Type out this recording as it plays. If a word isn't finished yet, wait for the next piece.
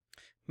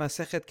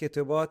Masechet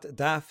Ketubot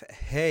Daf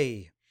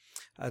Hey.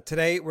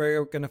 Today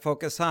we're going to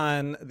focus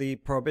on the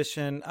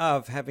prohibition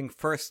of having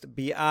first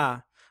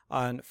bi'ah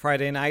on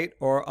Friday night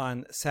or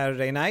on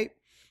Saturday night.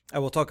 I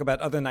will talk about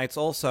other nights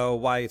also,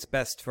 why it's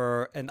best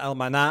for an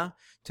almanah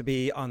to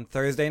be on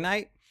Thursday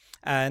night.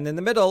 And in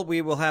the middle,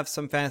 we will have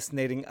some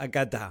fascinating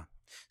agadah.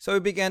 So we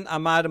begin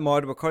Amar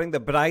Mod, we're quoting the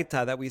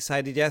Braita that we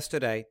cited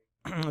yesterday,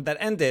 that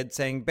ended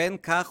saying, Ben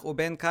kach u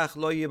ben kach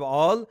lo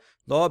yib'ol,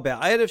 lo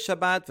be'erev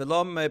Shabbat,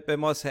 v'lo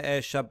b'mosei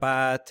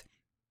Shabbat.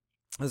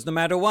 Because no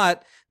matter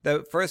what,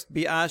 the first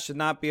bi'ah should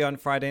not be on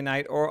Friday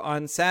night or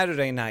on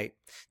Saturday night.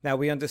 Now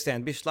we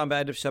understand, Bishlam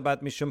be'erev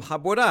Shabbat mishum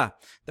habura.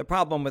 The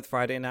problem with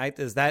Friday night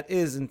is that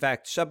is in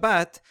fact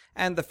Shabbat,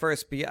 and the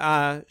first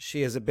bi'ah,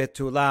 she is a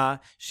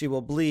betula, she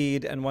will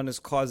bleed, and one is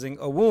causing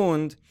a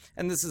wound.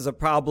 And this is a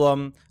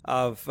problem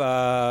of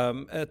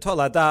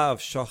tolada, of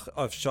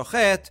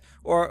shochet,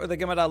 or the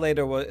Gemara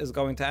later is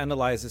going to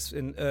analyze this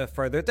in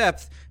further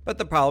depth. But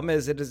the problem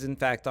is it is in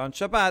fact on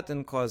Shabbat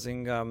and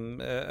causing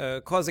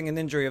an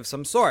injury of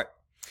some sort.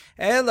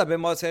 Ela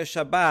b'mosei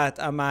Shabbat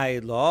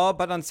amai lo,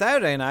 but on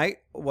Saturday night,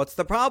 what's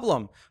the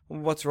problem?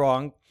 What's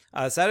wrong?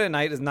 Saturday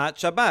night is not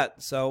Shabbat,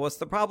 so what's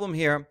the problem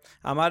here?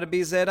 Amar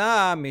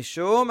bizera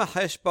mishum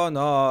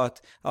heshbonot.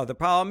 Oh, the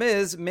problem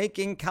is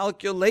making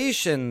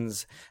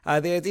calculations.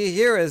 The idea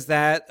here is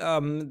that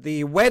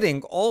the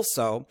wedding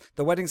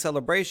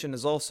celebration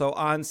is also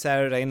on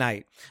Saturday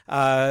night.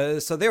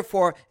 So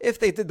therefore, if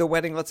they did the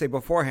wedding, let's say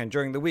beforehand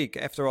during the week,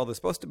 after all, they're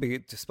supposed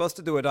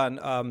to do it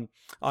on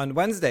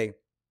Wednesday.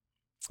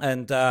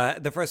 And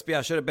the first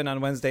bi'ah should have been on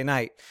Wednesday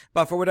night.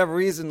 But for whatever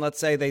reason, let's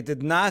say they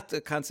did not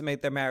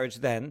consummate their marriage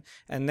then,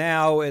 and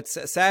now it's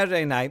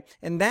Saturday night.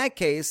 In that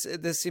case,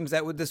 this seems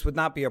that this would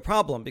not be a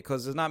problem,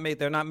 because they're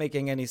not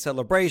making any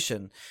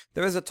celebration.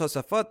 There is a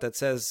Tosafot that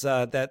says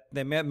that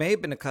they may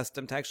have been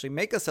accustomed to actually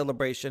make a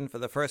celebration for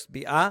the first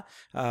bi'ah.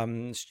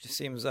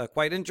 Seems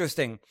quite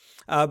interesting.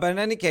 But in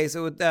any case,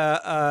 it would,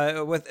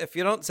 if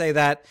you don't say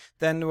that,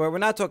 then we're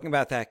not talking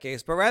about that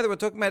case, but rather we're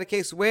talking about a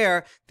case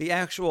where the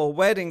actual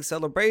wedding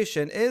celebration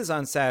is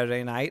on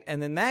Saturday night,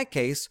 and in that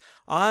case,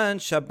 on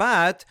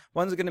Shabbat,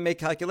 one's going to make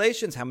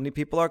calculations. How many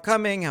people are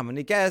coming? How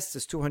many guests?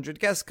 There's 200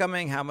 guests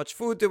coming. How much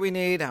food do we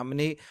need? How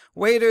many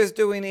waiters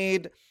do we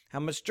need?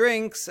 How much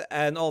drinks?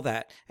 And all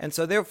that. And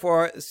so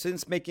therefore,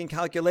 since making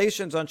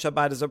calculations on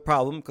Shabbat is a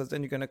problem, because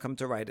then you're going to come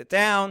to write it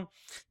down,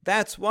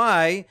 that's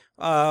why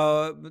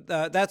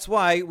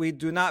we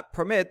do not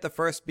permit the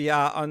first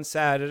bi'ah on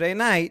Saturday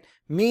night,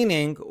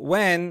 meaning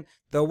when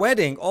the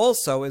wedding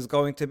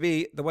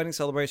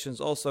celebration is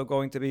also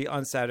going to be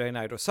on Saturday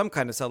night, or some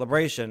kind of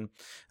celebration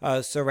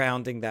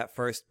surrounding that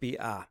first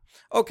bi'ah.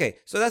 Okay,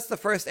 so that's the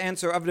first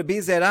answer of the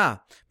Bizera,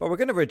 but we're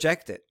going to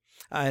reject it.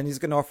 And he's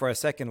going to offer a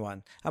second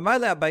one.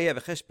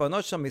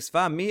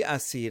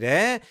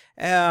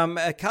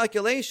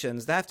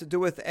 Calculations that have to do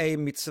with a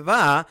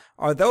mitzvah,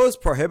 are those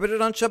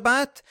prohibited on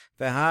Shabbat?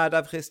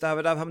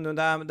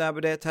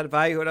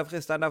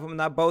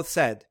 Both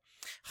said.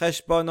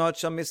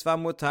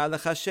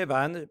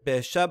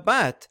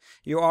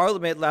 You are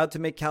allowed to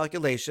make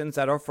calculations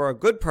that are for a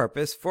good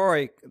purpose,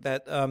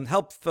 that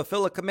help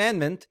fulfill a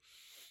commandment.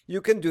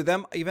 You can do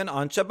them even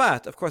on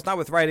Shabbat. Of course, not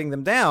with writing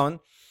them down,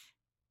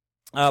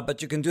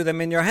 but you can do them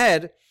in your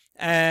head,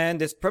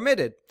 and it's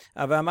permitted.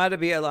 Here's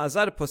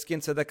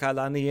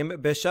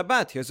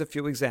a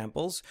few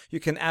examples.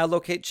 You can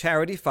allocate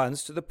charity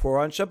funds to the poor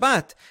on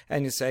Shabbat,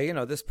 and you say,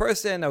 this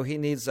person, he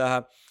needs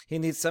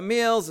some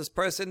meals. This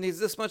person needs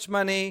this much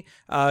money.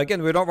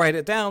 Again, we don't write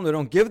it down. We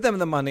don't give them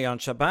the money on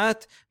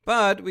Shabbat,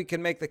 but we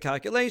can make the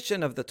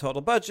calculation of the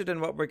total budget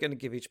and what we're going to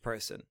give each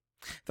person.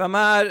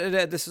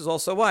 This is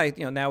also why,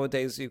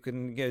 nowadays you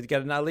can get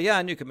an aliyah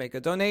and you can make a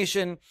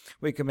donation.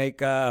 We can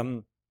make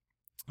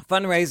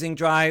fundraising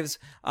drives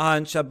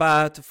on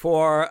Shabbat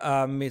for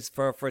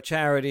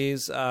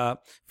charities,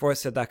 for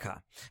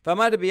tzedakah.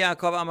 V'amar Rabbi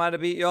Yaakov, amar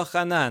Rabbi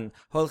Yochanan,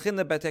 holchin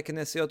lebetei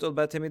knesiot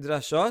ulbetei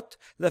midrashot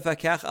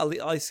lefakach al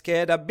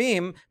iskei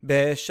rabim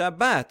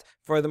beShabbat.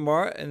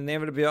 Furthermore, in the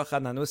name of Rabbi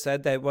Yochanan, who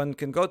said that one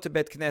can go to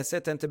Bet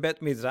Knesset and to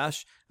Bet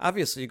Midrash.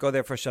 Obviously, you go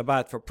there for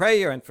Shabbat, for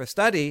prayer and for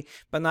study.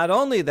 But not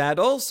only that,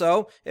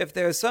 also, if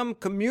there's some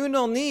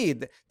communal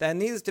need that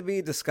needs to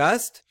be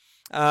discussed,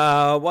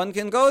 one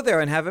can go there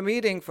and have a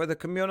meeting for the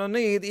communal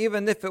need,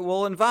 even if it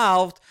will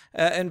involve,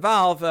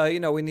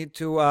 we need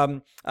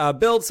to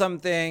build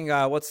something.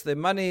 What's the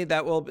money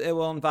that it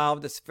will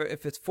involve?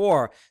 If it's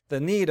for the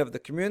need of the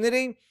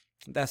community,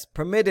 that's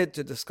permitted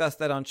to discuss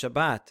that on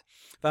Shabbat.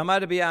 ואמר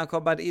רבי יעקב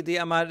בר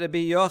אידי אמר רבי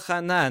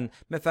יוחנן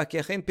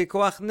מפקחין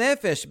פיקוח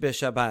נפש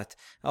בשבת.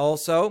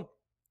 Also,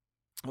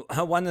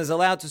 one is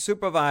allowed to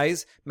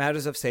supervise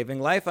matters of saving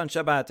life on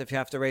Shabbat. If you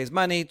have to raise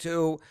money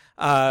to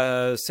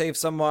save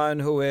someone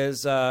who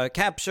is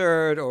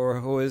captured or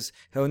who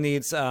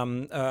needs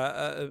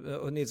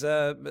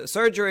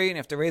surgery and you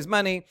have to raise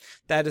money,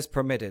 that is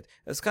permitted.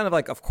 It's kind of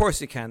like, of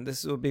course you can.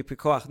 This would be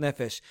pikuach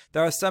nefesh.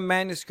 There are some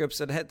manuscripts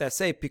that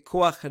say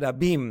pikuach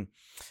rabim.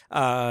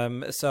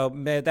 So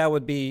that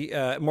would be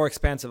more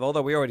expansive,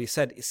 although we already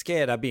said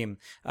iskei rabim.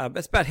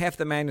 It's about half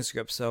the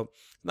manuscript, so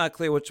it's not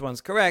clear which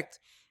one's correct.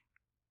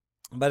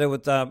 But it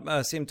would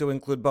seem to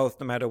include both,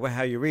 no matter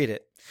how you read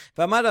it.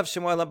 ואמר רב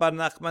שמואל בר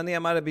נחמני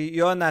אמר רבי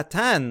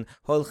יונתן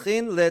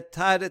הולכים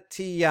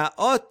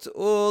לתרתיעות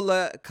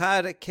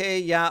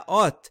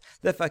ולקרקעות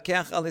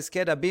לפקח על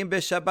עסקי רבים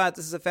בשבת.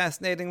 This is a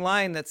fascinating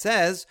line that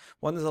says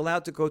one is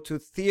allowed to go to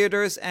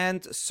theaters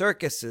and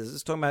circuses.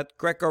 It's talking about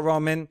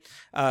Greco-Roman,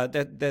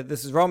 that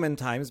this is Roman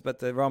times, but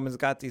the Romans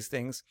got these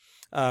things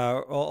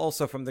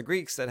also from the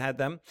Greeks that had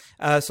them.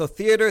 So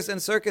theaters and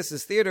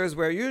circuses, theaters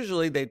where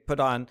usually they'd put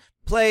on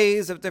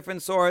plays of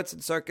different sorts,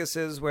 and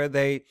circuses where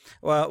they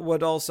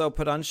would also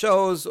put on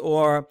shows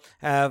or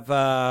have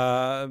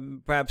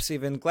perhaps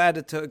even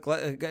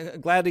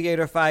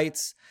gladiator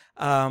fights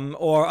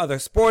or other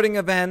sporting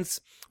events.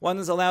 One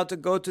is allowed to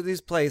go to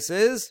these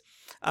places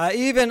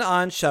even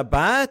on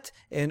Shabbat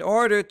in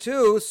order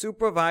to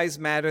supervise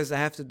matters that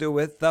have to do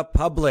with the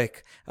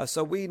public.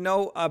 So we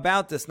know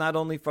about this not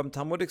only from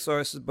Talmudic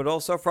sources but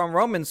also from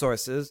Roman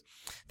sources,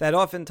 that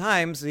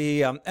oftentimes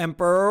the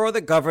emperor or the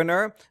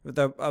governor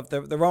of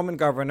the Roman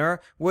governor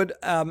would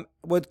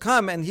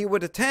come and he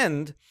would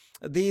attend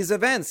these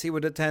events. He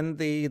would attend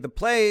the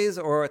plays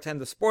or attend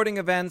the sporting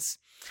events.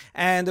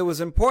 And it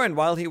was important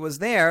while he was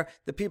there,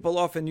 the people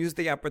often used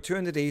the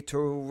opportunity to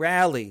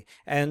rally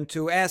and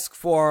to ask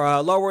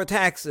for lower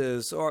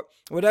taxes or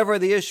whatever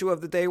the issue of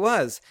the day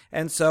was.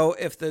 And so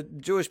if the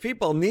Jewish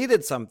people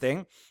needed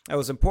something that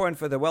was important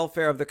for the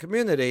welfare of the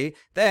community,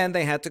 then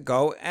they had to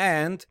go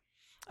and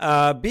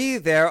be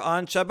there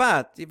on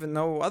Shabbat, even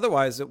though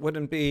otherwise it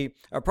wouldn't be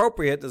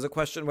appropriate. There's a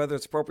question whether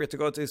it's appropriate to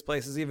go to these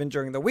places even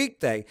during the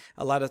weekday.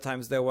 A lot of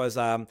times there was,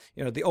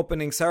 the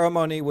opening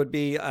ceremony would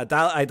be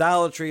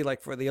idolatry,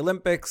 like for the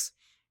Olympics.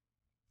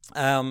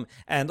 And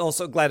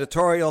also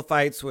gladiatorial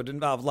fights would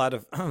involve a lot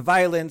of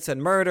violence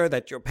and murder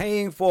that you're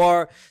paying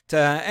for to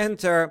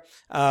enter.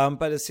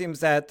 But it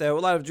seems that there were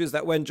a lot of Jews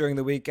that went during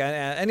the week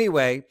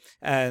anyway,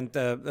 and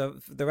the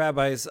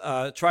rabbis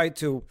tried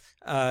to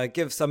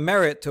give some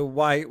merit to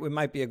why it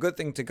might be a good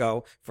thing to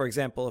go. For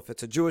example, if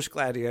it's a Jewish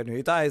gladiator and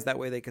he dies, that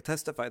way they could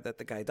testify that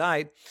the guy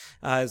died.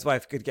 His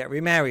wife could get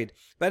remarried.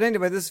 But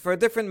anyway, this is for a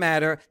different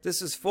matter.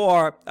 This is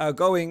for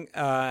going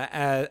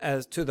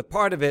as to the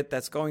part of it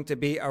that's going to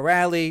be a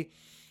rally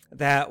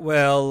that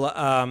will,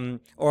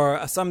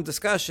 or some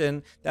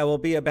discussion that will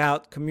be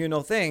about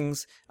communal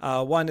things.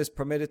 One is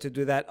permitted to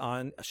do that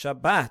on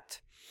Shabbat.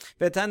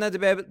 V'tana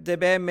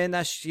debe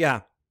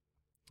menashya.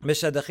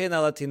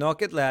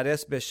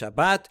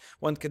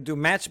 One can do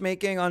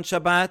matchmaking on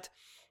Shabbat.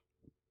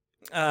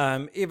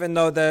 Even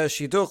though the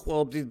shidduch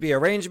will be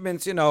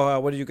arrangements,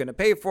 what are you going to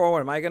pay for?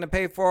 What am I going to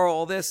pay for?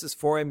 All this is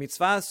for a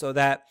mitzvah, so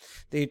that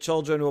the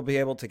children will be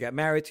able to get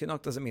married.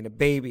 Tinok doesn't mean a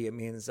baby. It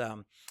means,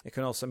 it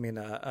can also mean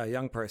a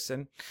young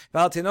person.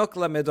 And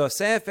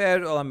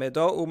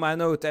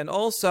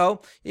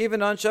also,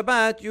 even on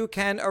Shabbat, you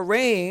can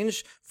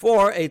arrange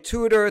for a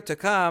tutor to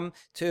come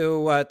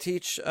to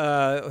teach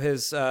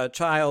his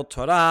child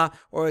Torah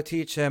or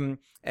teach him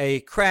a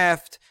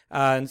craft.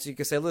 And so you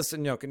can say,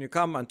 listen, can you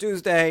come on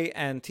Tuesday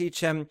and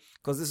teach him?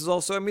 Because this is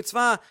also a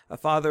mitzvah. A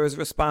father is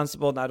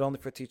responsible not only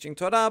for teaching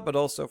Torah, but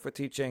also for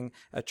teaching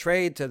a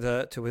trade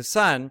to his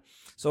son.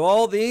 So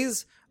all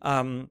these,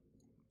 of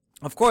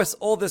course,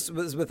 all this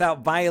was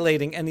without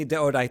violating any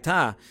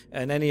deoraita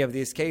in any of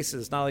these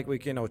cases. Not like we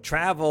can,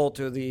 travel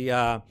to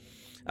the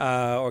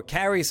or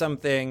carry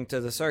something to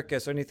the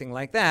circus or anything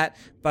like that,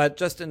 but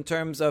just in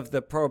terms of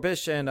the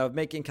prohibition of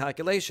making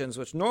calculations,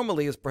 which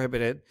normally is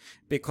prohibited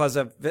because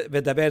of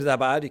v'daber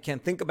dabad, you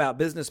can't think about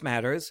business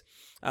matters,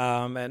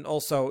 and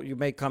also you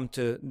may come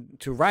to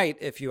write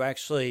if you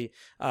actually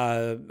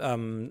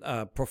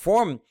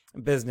perform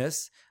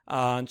business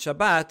on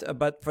Shabbat,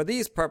 but for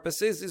these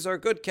purposes, these are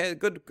good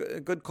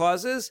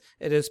causes.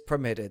 It is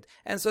permitted,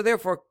 and so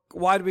therefore,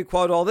 why do we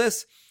quote all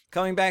this?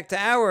 Coming back to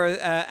our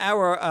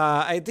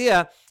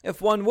idea,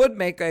 if one would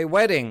make a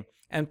wedding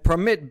and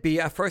permit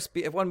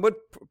if one would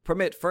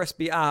permit first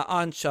bi'ah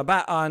on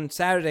Shabbat on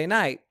Saturday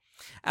night,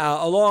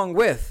 along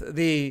with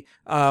the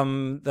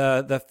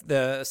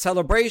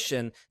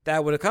celebration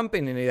that would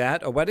accompany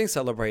that, a wedding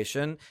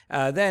celebration,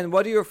 then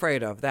what are you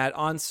afraid of? That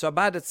on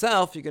Shabbat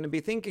itself, you're going to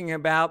be thinking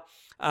about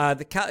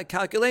the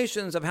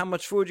calculations of how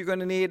much food you're going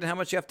to need and how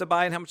much you have to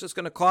buy and how much it's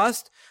going to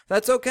cost.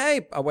 That's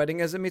okay. A wedding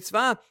is a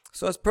mitzvah,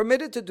 so it's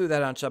permitted to do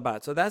that on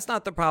Shabbat. So that's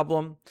not the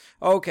problem.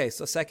 Okay,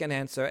 so second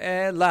answer.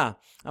 Ela,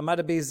 amar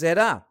bi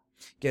zera.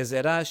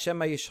 Gezerah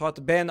shema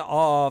yishhot ben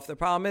off. The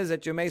problem is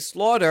that you may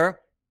slaughter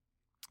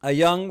a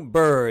young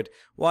bird.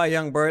 Why a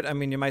young bird? I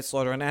mean, you might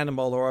slaughter an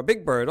animal or a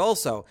big bird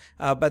also,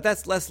 but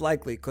that's less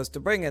likely because to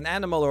bring an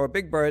animal or a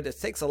big bird, it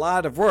takes a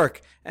lot of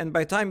work. And by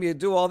the time you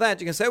do all that,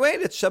 you can say,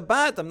 wait, it's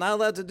Shabbat. I'm not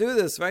allowed to do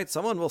this, right?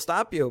 Someone will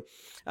stop you.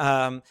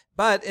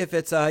 But if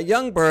it's a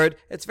young bird,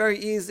 it's very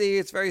easy.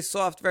 It's very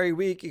soft, very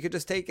weak. You could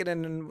just take it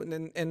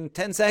in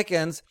 10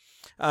 seconds.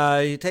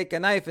 You take a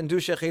knife and do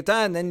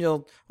shechita, and then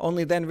you'll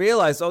only then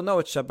realize, oh no,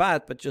 it's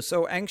Shabbat, but you're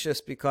so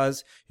anxious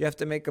because you have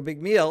to make a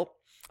big meal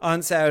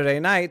on Saturday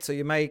night, so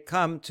you might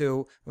come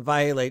to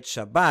violate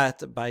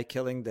Shabbat by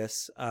killing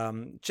this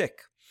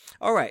chick.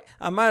 All right.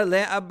 Amar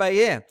le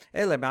Abaye,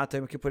 ele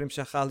b'atem kippurim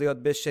shachal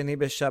liot b'sheni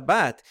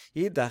b'Shabbat,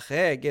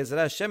 yidache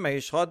gezerah shema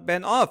yishchot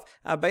ben off.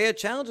 Abaye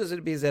challenges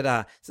it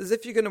b'zerah. Says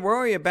if you're going to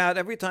worry about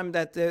every time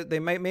that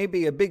there may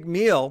be a big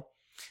meal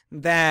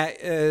that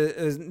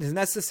is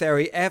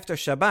necessary after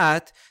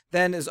Shabbat,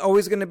 then is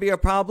always going to be a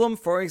problem.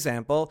 For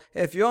example,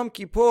 if Yom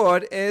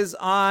Kippur is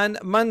on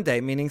Monday,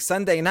 meaning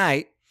Sunday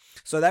night,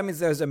 so that means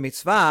there's a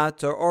mitzvah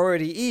to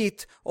already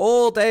eat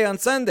all day on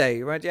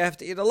Sunday, right? You have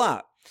to eat a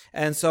lot.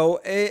 And so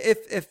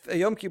if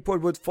Yom Kippur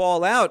would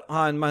fall out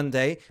on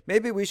Monday,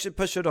 maybe we should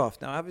push it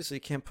off. Now, obviously,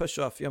 you can't push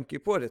off Yom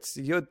Kippur. It's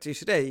Yud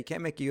Tishrei. You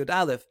can't make a Yud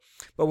Aleph.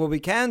 But what we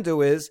can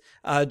do is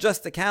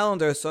adjust the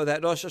calendar so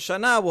that Rosh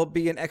Hashanah will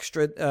be an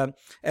extra, Elul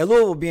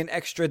will be an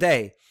extra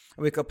day.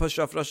 We could push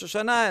off Rosh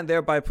Hashanah and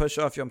thereby push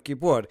off Yom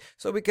Kippur.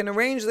 So we can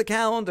arrange the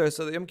calendar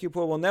so that Yom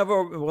Kippur will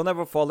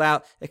never fall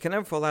out. It can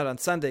never fall out on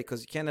Sunday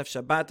because you can't have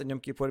Shabbat and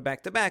Yom Kippur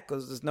back to back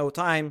because there's no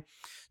time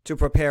to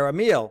prepare a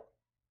meal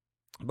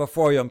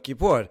before Yom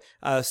Kippur.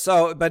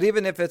 But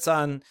even if it's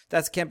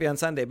that can't be on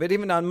Sunday. But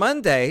even on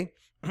Monday,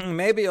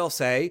 maybe you'll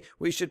say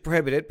we should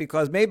prohibit it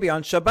because maybe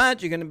on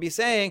Shabbat you're going to be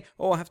saying,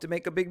 oh, I have to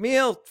make a big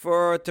meal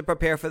to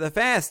prepare for the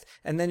fast.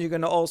 And then you're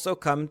going to also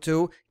come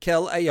to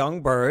kill a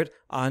young bird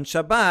on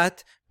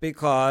Shabbat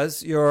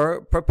because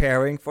you're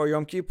preparing for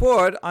Yom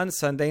Kippur on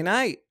Sunday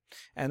night.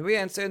 And we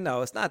answer,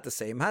 no, it's not the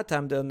same. In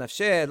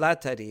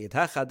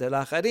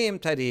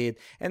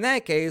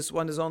that case,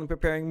 one is only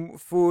preparing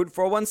food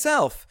for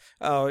oneself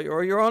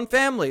or your own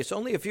family. It's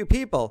only a few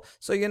people.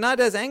 So you're not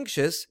as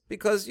anxious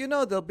because you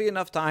know there'll be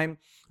enough time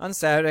on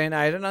Saturday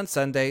night and on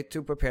Sunday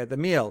to prepare the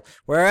meal.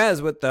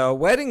 Whereas with the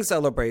wedding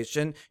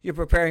celebration, you're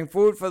preparing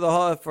food for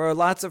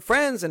lots of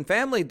friends and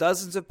family,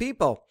 dozens of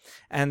people.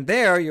 And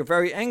there, you're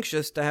very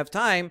anxious to have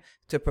time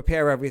to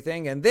prepare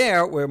everything. And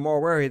there, we're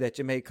more worried that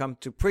you may come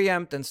to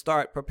preempt and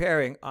start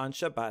preparing on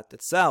Shabbat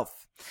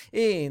itself.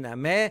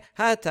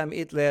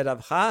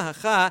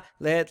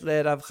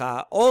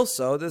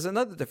 Also, there's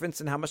another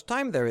difference in how much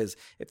time there is.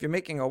 If you're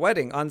making a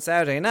wedding on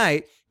Saturday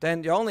night,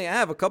 then you only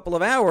have a couple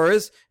of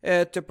hours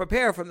to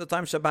prepare from the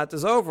time Shabbat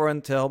is over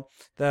until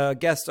the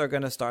guests are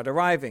going to start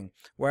arriving.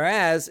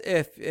 Whereas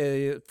if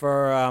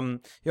for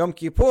Yom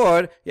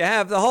Kippur, you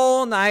have the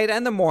whole night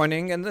and the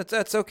morning, and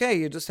that's okay.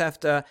 You just have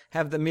to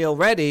have the meal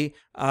ready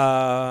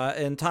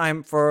in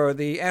time for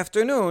the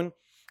afternoon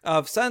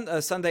of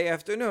Sunday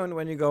afternoon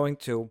when you're going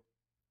to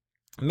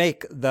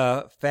make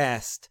the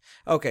fast.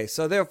 Okay,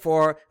 so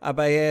therefore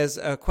Abaye's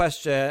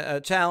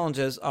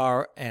challenges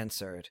are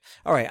answered.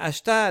 All right,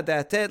 Ashta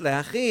da'ated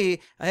le'achi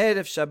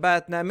aherev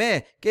Shabbat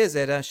nameh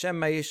gezer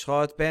Hashem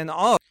yishchot ben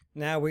od.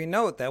 Now we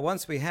note that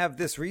once we have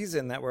this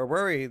reason that we're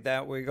worried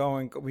that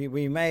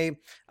we may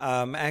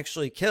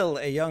actually kill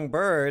a young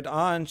bird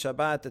on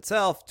Shabbat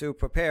itself to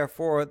prepare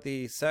for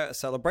the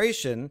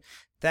celebration,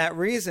 that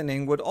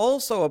reasoning would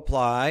also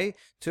apply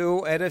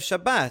to Erev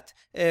Shabbat.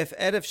 If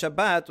Erev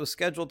Shabbat was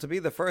scheduled to be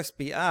the first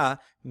Bi'ah,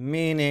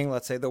 meaning,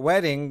 let's say, the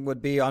wedding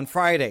would be on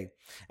Friday.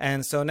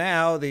 And so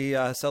now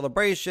the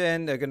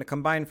celebration, they're going to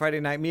combine Friday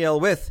night meal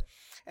with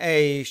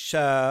a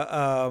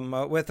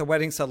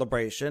wedding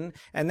celebration,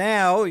 and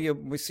now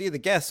we see the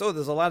guests. Oh,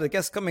 there's a lot of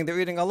guests coming. They're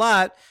eating a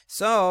lot,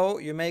 so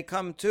you may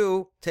come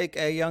to take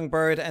a young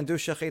bird and do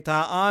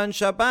shechita on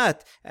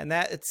Shabbat, and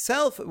that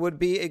itself would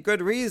be a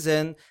good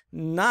reason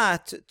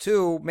not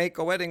to make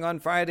a wedding on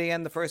Friday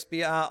and the first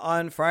bi'ah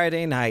on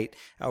Friday night.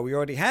 We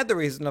already had the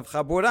reason of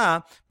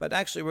chabura, but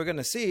actually we're going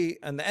to see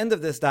at the end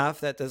of this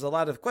daf that there's a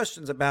lot of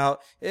questions about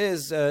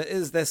is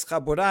this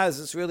chabura, is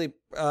this really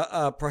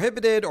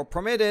prohibited or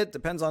permitted?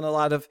 Depends on a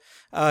lot of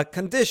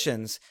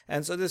conditions,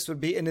 and so this would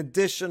be an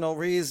additional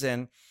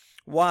reason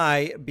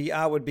why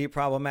bi'ah would be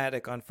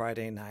problematic on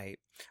Friday night.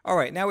 All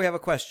right, now we have a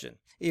question.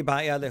 What's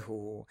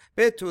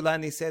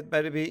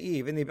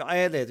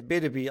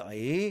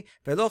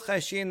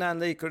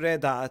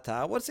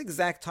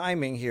exact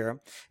timing here?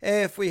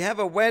 If we have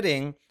a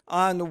wedding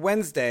on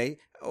Wednesday,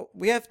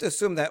 we have to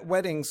assume that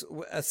weddings,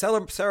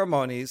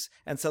 ceremonies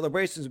and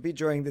celebrations would be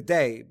during the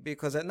day,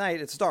 because at night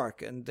it's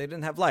dark and they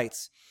didn't have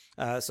lights.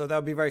 So that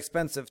would be very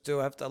expensive to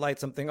have to light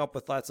something up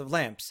with lots of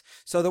lamps.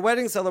 So the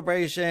wedding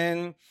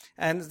celebration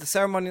and the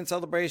ceremony and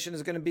celebration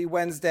is going to be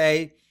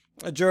Wednesday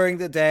during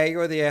the day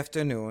or the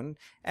afternoon.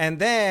 And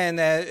then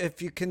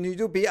you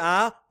do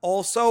bi'ah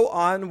also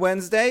on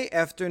Wednesday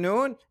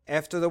afternoon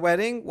after the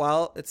wedding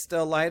while it's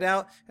still light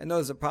out. And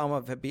there's a problem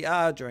of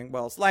bi'ah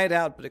while it's light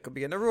out, but it could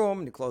be in a room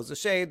and you close the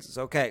shades. It's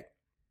okay.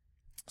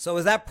 So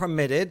is that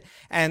permitted?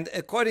 And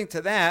according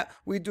to that,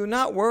 we do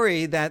not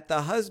worry that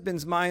the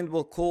husband's mind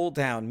will cool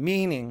down.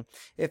 Meaning,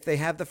 if they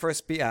have the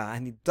first bi'ah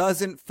and he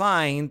doesn't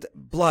find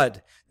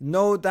blood,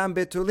 no dam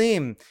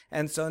betulim,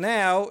 and so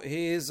now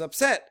he's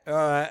upset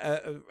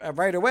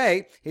right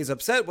away. He's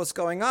upset. What's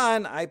going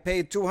on? I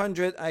paid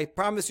 200. I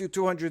promised you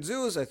 200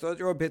 zuz. I thought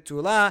you were a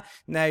betula.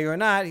 Now you're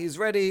not. He's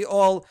ready,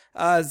 all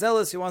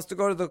zealous. He wants to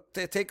go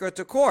to take her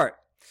to court.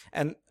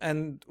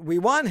 And we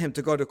want him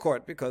to go to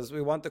court because we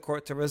want the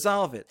court to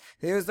resolve it.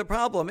 Here's the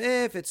problem.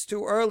 If it's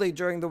too early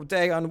during the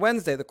day on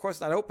Wednesday, the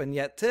court's not open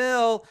yet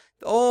till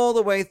all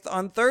the way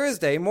on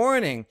Thursday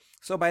morning.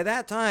 So by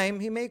that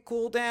time, he may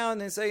cool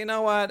down and say, you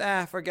know what,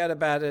 forget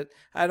about it.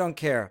 I don't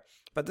care.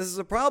 But this is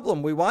a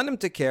problem. We want him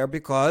to care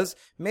because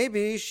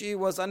maybe she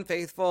was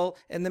unfaithful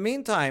in the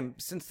meantime,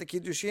 since the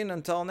Kiddushin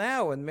until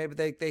now, and maybe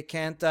they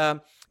can't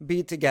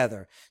be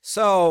together.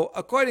 So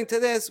according to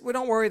this, we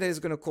don't worry that he's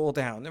going to cool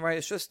down,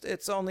 right?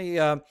 It's only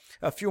a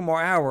few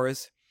more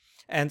hours,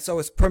 and so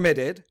it's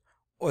permitted.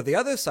 Or the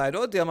other side,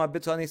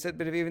 he said,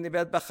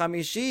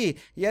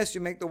 yes,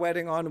 you make the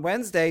wedding on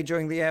Wednesday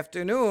during the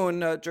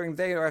afternoon, during the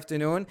day or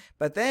afternoon,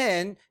 but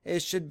then you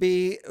should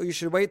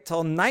wait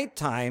till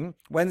nighttime,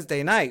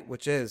 Wednesday night,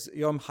 which is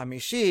Yom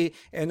Hamishi,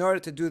 in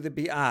order to do the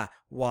bi'ah.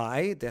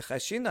 Why?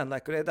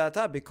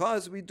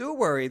 Because we do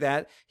worry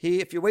that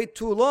if you wait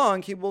too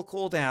long, he will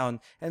cool down.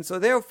 And so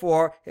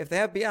therefore, if they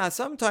have bi'ah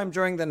sometime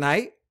during the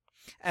night,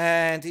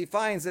 and he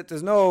finds that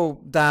there's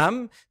no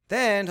dam,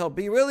 then he'll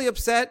be really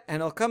upset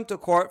and he'll come to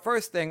court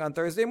first thing on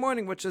Thursday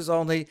morning, which is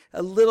only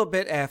a little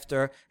bit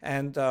after.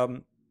 And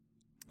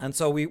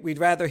so we'd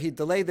rather he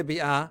delay the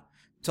bi'ah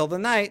till the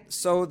night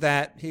so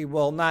that he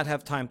will not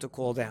have time to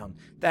cool down.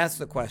 That's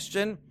the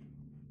question.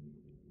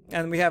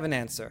 And we have an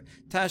answer.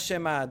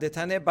 Tashema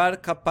detane bar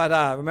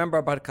kapara.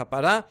 Remember bar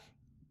kapara?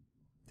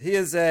 He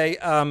is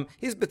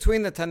he's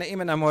between the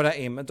Tanaim and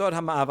Amoraim, Dor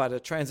HaMa'avar, a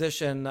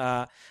transition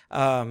Tana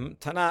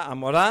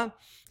Amora.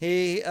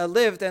 He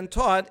lived and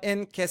taught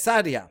in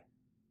Kesaria.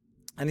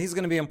 And he's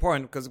going to be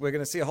important because we're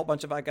going to see a whole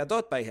bunch of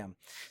agadot by him.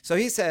 So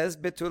he says,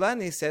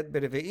 Betulan, he said,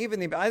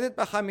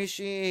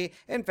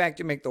 in fact,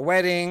 you make the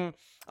wedding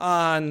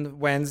on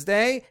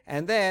Wednesday,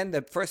 and then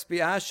the first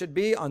bi'ah should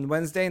be on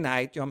Wednesday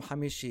night, Yom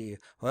Hamishi.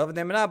 But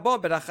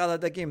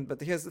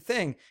here's the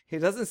thing, he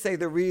doesn't say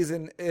the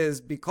reason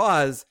is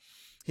because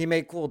he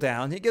may cool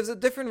down. He gives a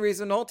different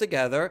reason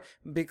altogether,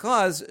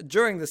 because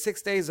during the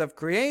 6 days of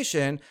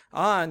creation,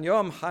 on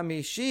Yom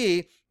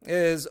Hamishi,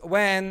 is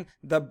when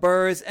the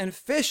birds and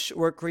fish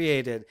were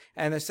created.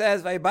 And it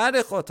says,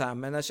 Vaybarech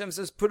otam, and Hashem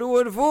says,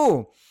 Puru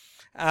urvu.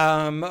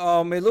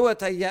 Milu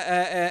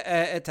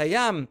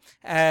etayam,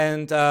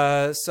 and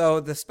so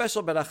the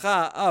special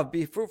beracha of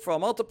be fruitful,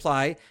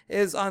 multiply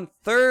is on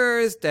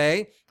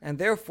Thursday, and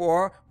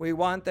therefore we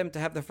want them to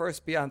have the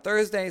first be on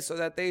Thursday, so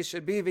that they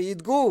should be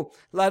v'yidgu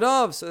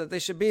ladov, so that they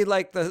should be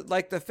like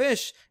the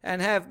fish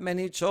and have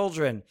many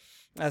children.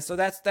 So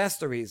that's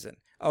the reason.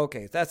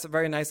 Okay, that's a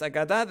very nice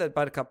Haggadah, that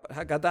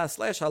Haggadah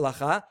 /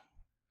 halacha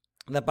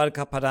that Bar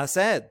Kapara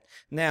said.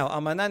 Now,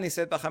 Amanani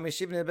said, and Bar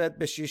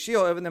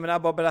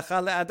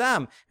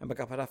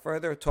Kapara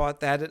further taught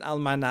that an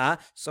Almana,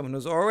 someone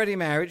who's already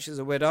married, she's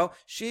a widow,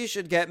 she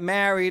should get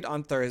married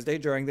on Thursday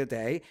during the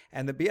day,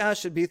 and the Bi'ah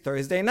should be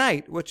Thursday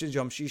night, which is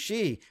Yom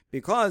Shishi,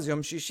 because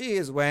Yom Shishi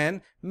is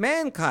when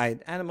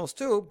mankind, animals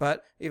too,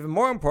 but even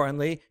more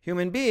importantly,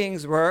 human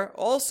beings were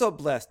also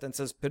blessed, and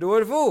says,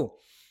 Peru Urvu.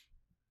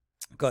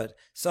 Good.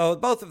 So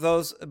both of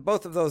those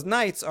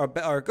nights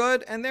are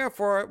good, and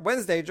therefore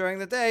Wednesday during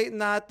the day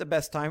not the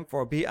best time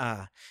for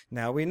bi'ah.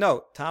 Now we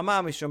note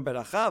Tama mishum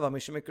beracha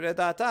mishum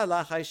ikredata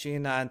lachai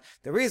shinan.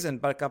 The reason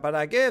Bar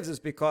Kapara gives is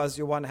because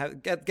you want to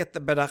get the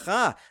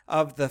beracha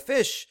of the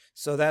fish,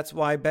 so that's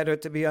why better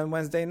to be on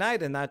Wednesday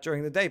night and not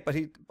during the day. But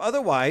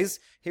otherwise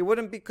he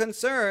wouldn't be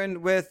concerned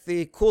with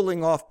the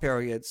cooling off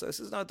period. So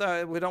this is not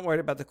we don't worry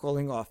about the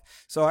cooling off.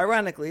 So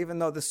ironically, even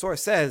though the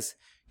source says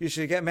you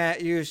should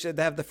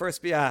have the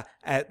first bi'ah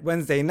at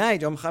Wednesday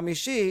night, Yom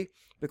Hamishi,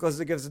 because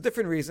it gives a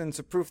different reason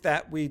to prove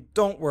that we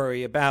don't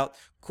worry about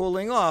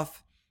cooling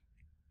off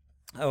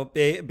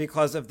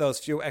because of those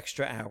few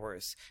extra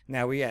hours.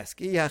 Now we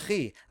ask,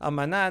 if,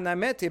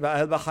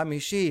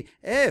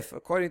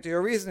 according to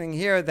your reasoning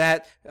here,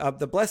 that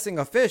the blessing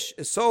of fish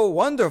is so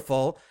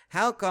wonderful,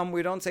 how come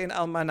we don't say an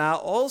almana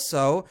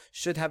also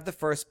should have the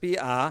first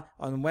bi'ah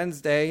on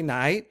Wednesday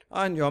night,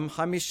 on Yom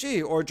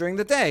Hamishi, or during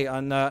the day,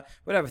 on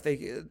whatever,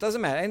 it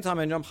doesn't matter, anytime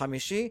on Yom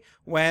Hamishi,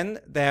 when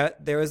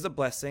there is the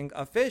blessing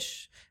of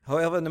fish. And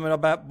the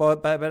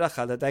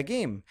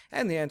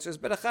answer is,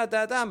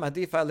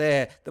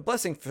 the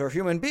blessing for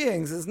human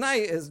beings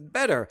is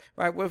better,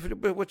 right?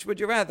 Which would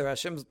you rather?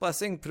 Hashem's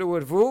blessing,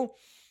 Pru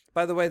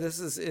By the way, this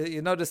is,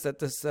 you notice that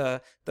this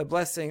the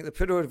blessing, the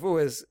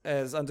Pru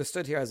is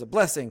understood here as a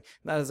blessing,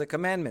 not as a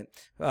commandment.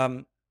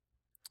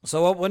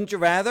 So what wouldn't you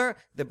rather?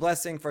 The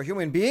blessing for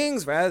human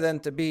beings rather than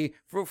to be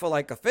fruitful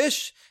like a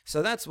fish.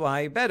 So that's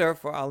why better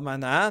for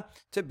almana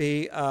to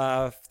be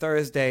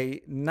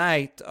Thursday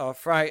night or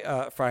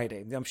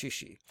Friday, Yom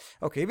Shishi.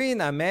 Okay,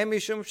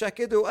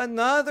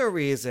 another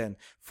reason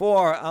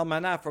for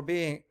almana for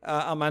being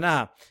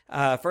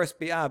first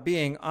bi'ah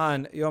being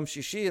on Yom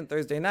Shishi and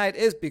Thursday night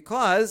is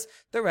because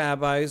the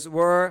rabbis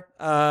were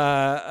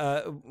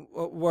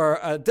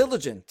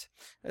diligent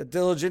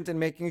in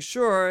making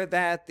sure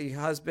that the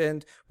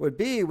husband would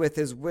be with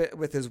his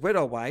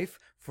widow wife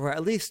for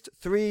at least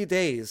 3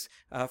 days.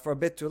 For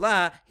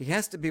Betulah, he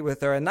has to be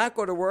with her and not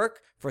go to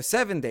work for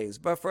 7 days.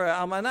 But for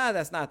Almanah,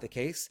 that's not the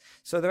case.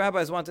 So the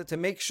rabbis wanted to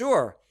make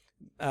sure,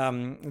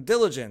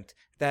 diligent,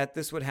 that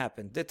this would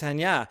happen.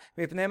 Detanya,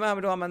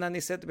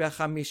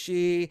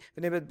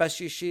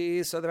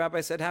 so the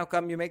rabbi said, how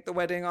come you make the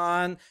wedding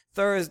on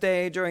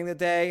Thursday during the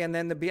day, and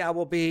then the bi'ah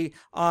will be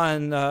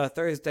on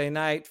Thursday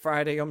night,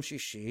 Friday, Yom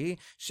Shishi?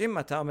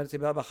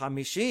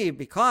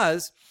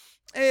 Because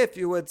if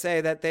you would say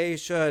that they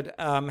should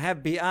have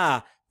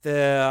bi'ah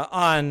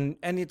on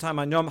any time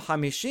on Yom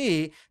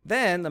Hamishi,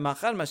 then the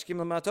machal mashkim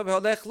l'matov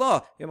holech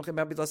lo.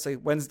 Let's say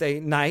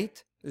Wednesday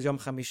night is Yom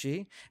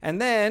Hamishi,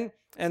 and then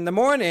in the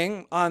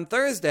morning on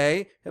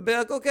Thursday, he'll be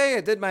like, okay,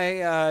 I did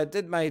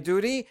my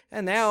duty,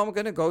 and now I'm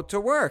going to go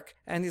to work.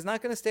 And he's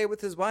not going to stay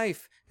with his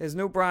wife, his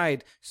new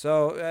bride.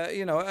 So,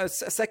 a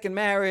second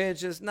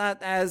marriage is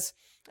not as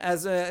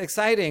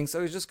exciting,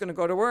 so he's just going to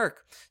go to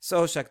work.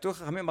 So but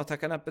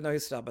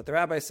the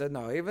rabbi said,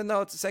 no, even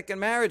though it's a second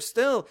marriage,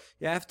 still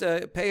you have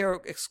to pay her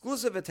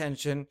exclusive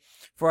attention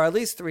for at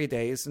least 3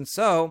 days. And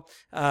so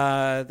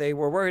they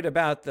were worried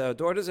about the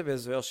daughters of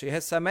Israel. She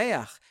has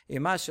sameach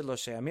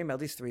at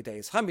least 3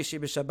 days. Hamishi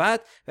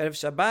b'Shabbat, ve'erev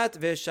Shabbat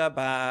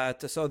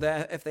v'Shabbat. So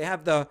that if they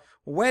have the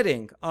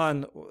wedding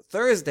on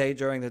Thursday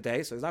during the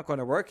day, so he's not going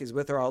to work, he's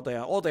with her all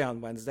day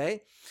on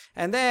Wednesday,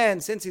 and then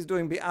since he's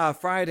doing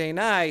Friday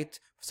night,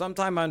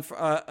 sometime on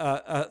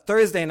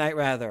Thursday night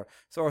rather,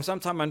 or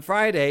sometime on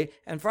Friday,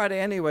 and Friday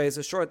anyway is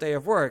a short day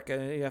of work,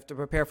 and you have to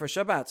prepare for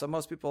Shabbat, so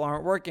most people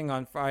aren't working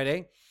on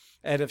Friday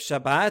Erev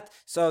Shabbat,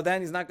 so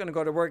then he's not going to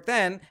go to work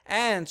then,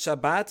 and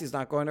Shabbat he's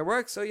not going to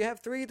work, so you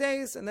have 3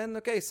 days, and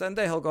then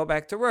Sunday he'll go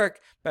back to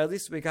work, but at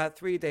least we got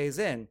 3 days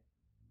in.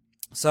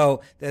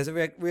 So there's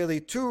really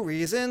 2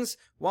 reasons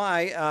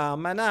why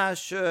Mana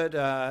should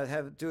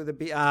do the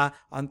bi'ah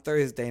on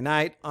Thursday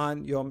night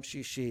on Yom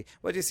Shishi.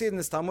 What you see in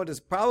this Talmud is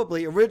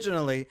probably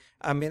originally,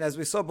 as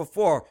we saw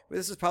before,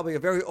 this is probably a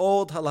very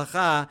old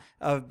halacha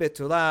of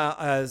Betulah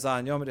as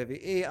on Yom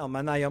Revi'i,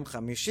 Almana Yom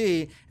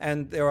Chamishi,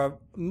 and there are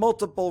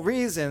multiple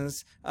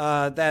reasons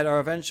that are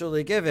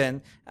eventually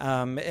given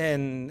over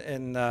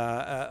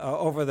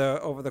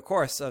the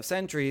course of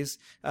centuries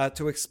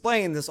to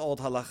explain this old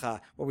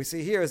halacha. What we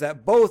see here is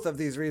that both of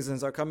these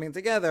reasons are coming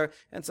together,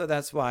 and so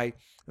that's why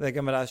the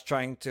Gemara is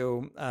trying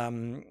to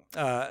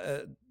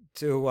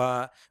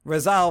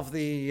resolve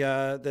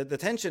the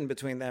tension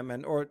between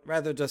them, or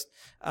rather just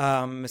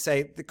say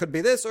it could be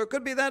this or it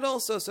could be that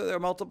also. So there are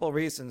multiple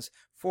reasons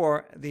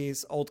for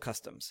these old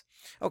customs.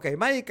 Okay,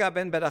 Ma'ika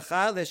ben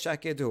beracha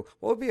leshakedu.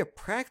 What would be a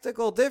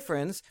practical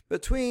difference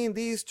between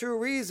these 2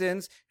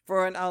 reasons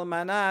for an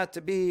almana to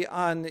be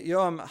on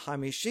Yom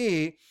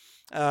Hamishi?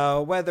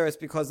 Whether it's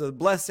because of the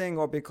blessing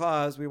or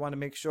because we want to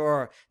make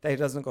sure that he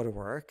doesn't go to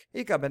work.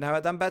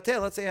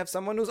 Let's say you have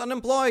someone who's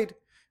unemployed.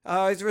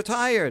 He's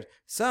retired.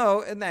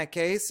 So in that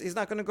case, he's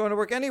not going to go to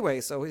work anyway.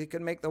 So he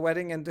can make the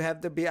wedding and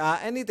have the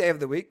bi'ah any day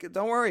of the week.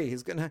 Don't worry.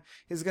 He's gonna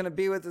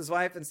be with his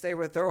wife and stay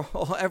with her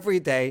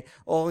every day,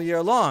 all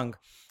year long.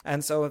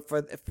 And so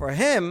for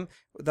him,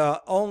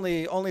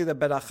 only the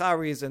beracha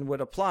reason would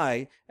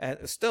apply,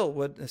 and still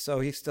would.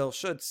 So he still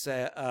should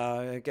to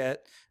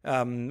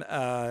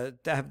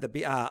have the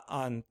bi'ah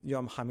on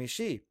Yom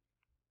Hamishi.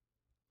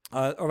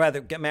 Or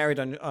rather, get married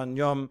on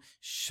Yom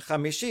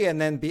Chamishi,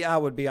 and then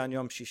Bi'ah would be on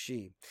Yom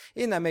Shishi.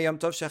 Yom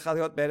Tov shechal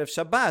liot be'erev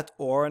Shabbat,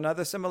 or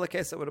another similar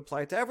case that would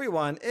apply to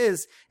everyone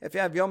is if you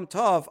have Yom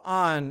Tov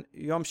on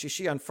Yom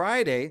Shishi on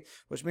Friday,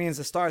 which means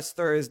it starts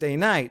Thursday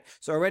night.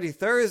 So already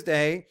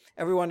Thursday,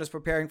 everyone is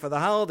preparing for the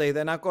holiday.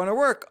 They're not going to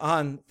work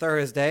on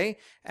Thursday.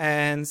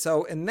 And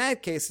so in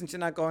that case, since you're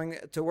not going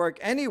to work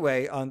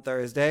anyway on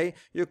Thursday,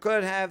 you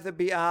could have the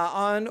Bi'ah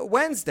on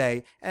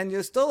Wednesday, and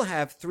you still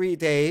have 3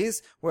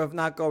 days of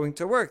not going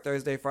to work,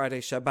 Thursday,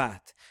 Friday,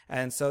 Shabbat.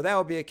 And so that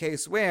would be a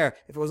case where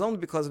if it was only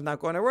because of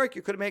not going to work,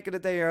 you could make it a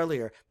day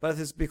earlier. But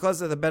if it's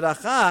because of the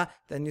beracha,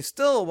 then you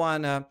still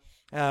want to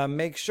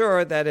make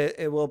sure that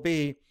it will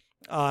be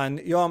on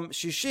Yom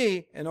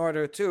Shishi in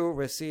order to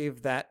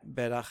receive that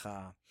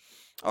beracha.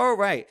 All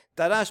right,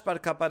 Darash Bar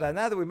Kapara.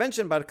 Now that we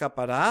mentioned Bar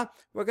Kapara,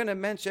 we're going to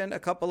mention a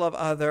couple of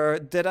other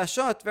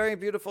derashot, very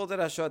beautiful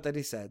derashot that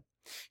he said.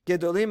 An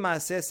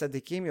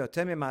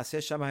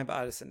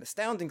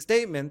astounding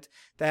statement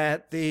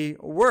that the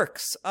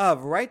works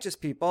of righteous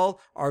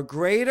people are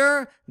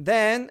greater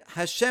than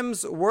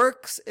Hashem's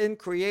works in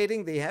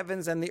creating the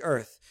heavens and the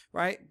earth.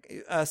 Right?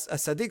 A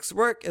tzadik's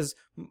work is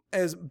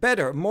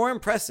better, more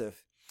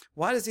impressive,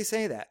 Why does he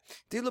say that?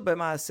 Dilu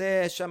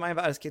b'maaseh shamayim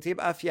v'aretz ketib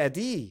af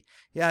yadi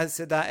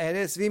yaseda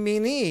eretz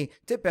v'mini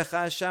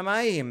tipecha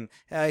shamayim.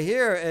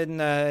 Here in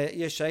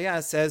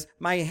Yeshaya says,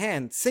 my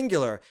hand,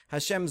 singular.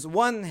 Hashem's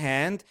one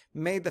hand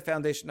made the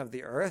foundation of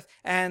the earth,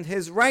 and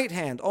his right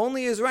hand,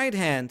 only his right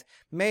hand,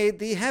 made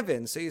the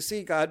heavens. So you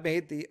see, God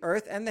made the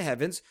earth and the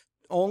heavens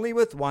only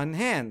with one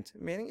hand,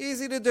 meaning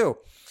easy to do.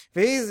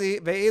 Regarding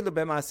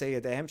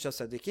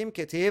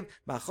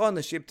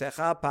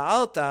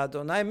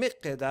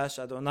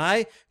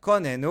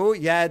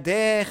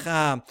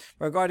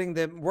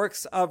the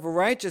works of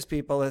righteous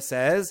people, it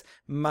says,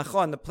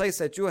 Machon, the place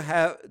that you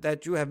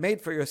have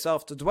made for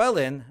yourself to dwell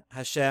in,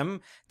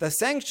 Hashem, the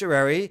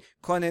sanctuary,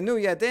 konenu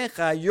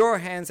yadecha, your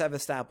hands have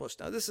established.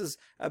 Now this is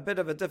a bit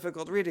of a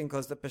difficult reading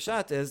because the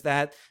Peshat is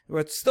that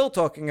we're still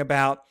talking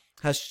about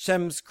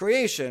Hashem's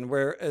creation,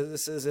 where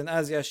this is in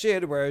Az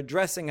Yashir, we're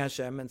addressing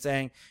Hashem and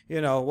saying,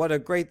 what a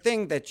great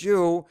thing that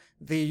you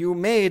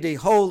made a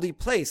holy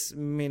place,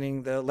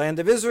 meaning the land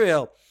of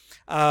Israel.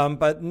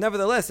 But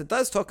nevertheless, it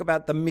does talk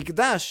about the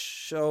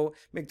Mikdash. So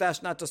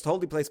Mikdash, not just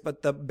holy place,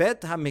 but the Bet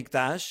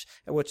HaMikdash,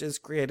 which is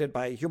created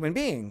by human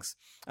beings.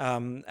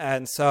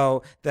 And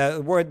so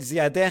the word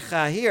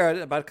Ziyadecha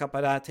here, Bar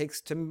Kapara,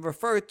 takes to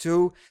refer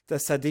to the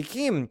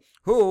Sadiqim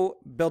who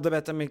build the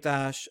Bet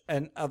HaMikdash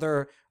and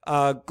other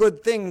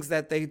good things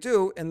that they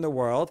do in the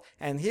world.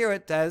 And here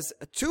it has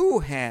two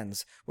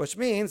hands, which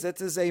means it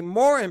is a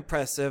more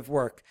impressive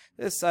work.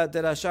 This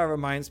Derasha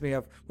reminds me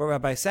of what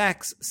Rabbi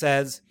Sachs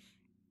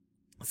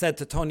said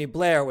to Tony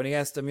Blair when he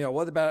asked him,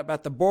 what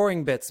about the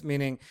boring bits,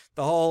 meaning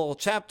the whole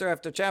chapter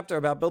after chapter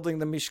about building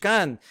the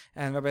Mishkan.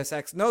 And Rabbi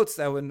Sachs notes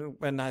that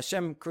when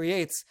Hashem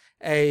creates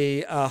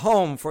a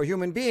home for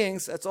human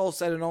beings, it's all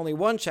said in only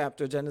one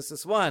chapter,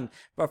 Genesis 1.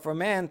 But for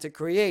man to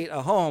create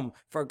a home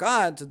for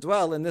God to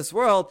dwell in this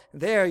world,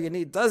 there you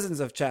need dozens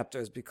of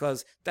chapters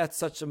because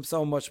that's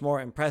so much more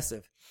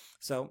impressive.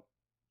 So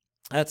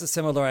that's a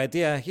similar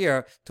idea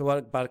here to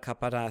what Bar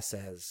Kapara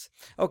says.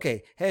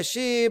 Okay,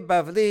 Heshi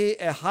Bavli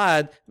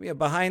Ehad,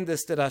 behind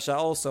this Dirasha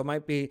also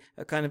might be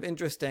a kind of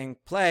interesting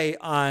play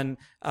on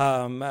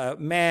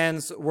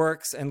man's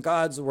works and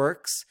God's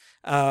works,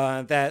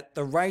 that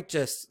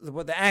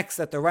the acts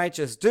that the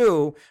righteous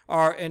do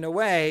are, in a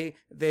way,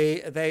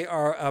 they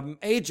are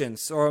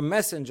agents or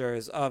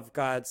messengers of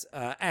God's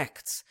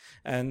acts.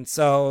 And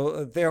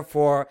so,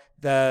 therefore,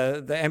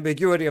 the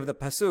ambiguity of the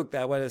pasuk,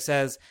 that what it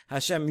says,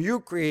 Hashem,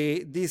 you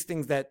create these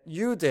things that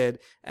you did,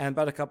 and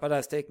Bar Kapara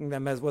is taking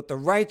them as what the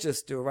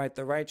righteous do, right?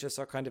 The righteous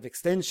are kind of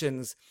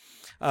extensions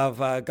of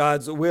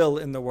God's will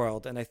in the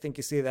world. And I think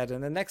you see that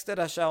in the next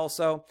Dirasha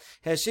also.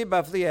 So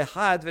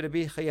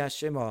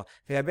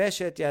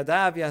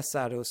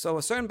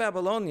a certain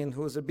Babylonian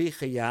who was a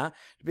Bichaya,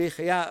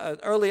 an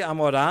early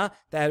Amorah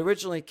that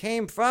originally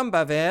came from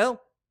Bavel,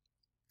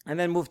 and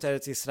then moved to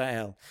Eretz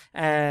Yisrael.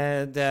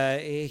 And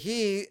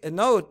he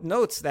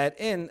notes that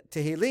in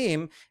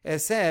Tehillim, it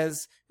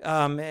says,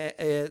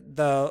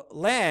 the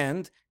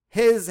land,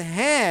 his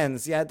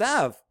hands,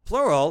 Yadav,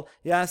 plural,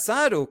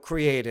 Yasaru,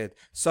 created.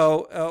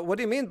 So what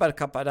do you mean by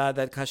Kapara,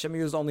 that Hashem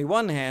used only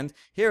one hand?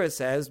 Here it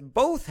says,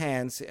 both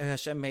hands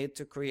Hashem made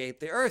to create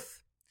the earth.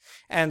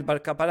 And Bar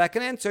Kapara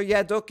can answer,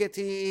 Yado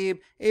Ketib,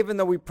 even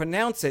though we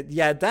pronounce it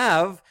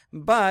Yadav,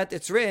 but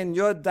it's written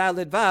Yod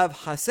Dalid Vav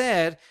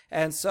Haser,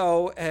 and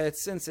so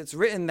since it's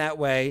written that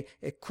way,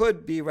 it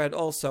could be read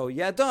also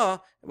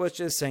Yado, which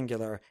is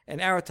singular. In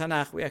our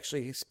Tanakh, we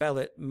actually spell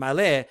it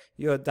Maleh,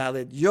 Yod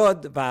Dalid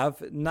Yod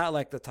Vav, not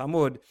like the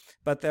Talmud,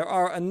 but there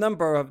are a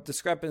number of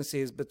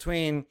discrepancies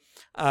between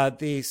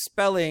the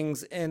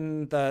spellings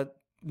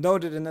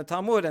noted in the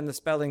Talmud and the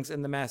spellings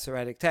in the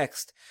Masoretic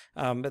text.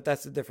 But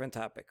that's a different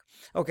topic.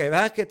 Okay,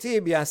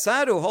 V'haketib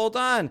Yasaru, hold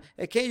on.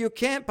 Okay, you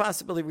can't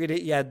possibly read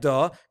it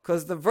Yado,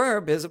 because the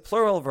verb is a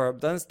plural verb.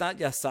 Then it's not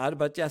Yasar,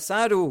 but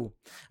Yasaru.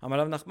 Amar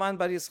Rav Nachman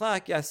bar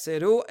Yitzchak,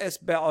 Yaseru es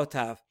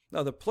be'otav.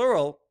 Now the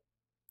plural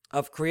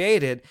of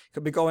created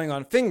could be going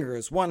on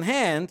fingers. One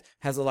hand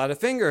has a lot of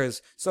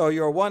fingers. So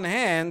your one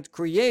hand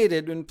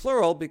created in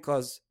plural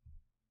because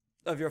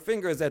of your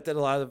fingers that did a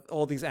lot of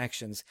all these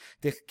actions.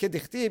 As it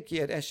says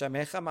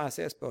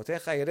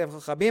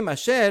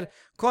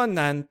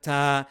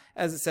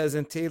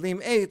in Tehillim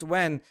 8,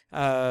 when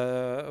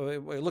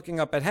we're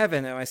looking up at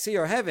heaven and I see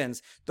your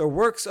heavens, the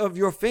works of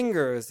your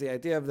fingers. The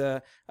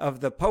idea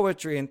of the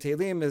poetry in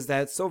Tehillim is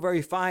that it's so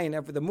very fine.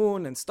 The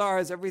moon and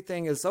stars,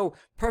 everything is so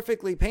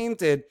perfectly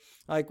painted,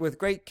 like with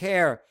great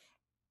care.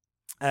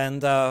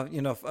 And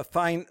a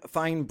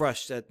fine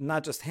brush, that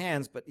not just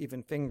hands but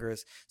even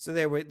fingers. So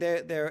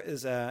there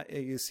is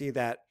you see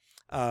that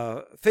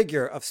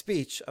figure of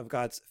speech of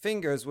God's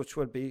fingers, which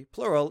would be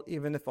plural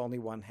even if only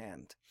one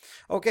hand.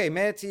 Okay,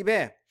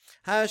 Me'tibeh.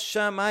 Another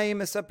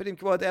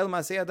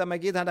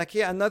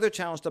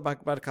challenge to Bar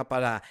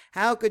Kapara.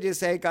 How could you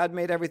say God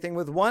made everything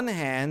with one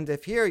hand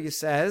if here he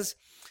says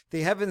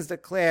The heavens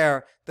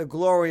declare the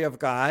glory of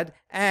God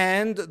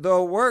and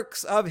the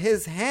works of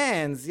his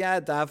hands.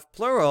 Yadav,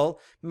 plural,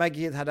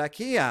 Magid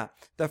Harakia.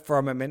 The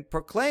firmament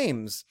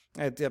proclaims.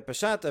 The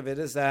pashat of it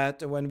is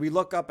that when we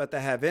look up at the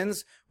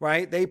heavens,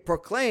 right, they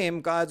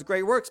proclaim God's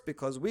great works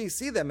because we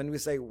see them and we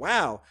say,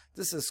 wow,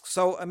 this is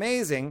so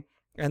amazing.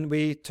 And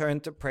we turn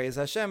to praise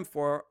Hashem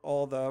for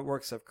all the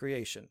works of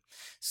creation.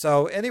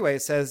 So anyway,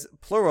 it says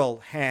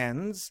plural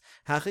hands.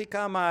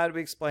 Hachikamar,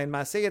 we explain,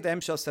 Maseh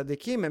Yadayim shel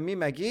tzadikim mi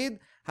magid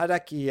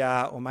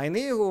harakia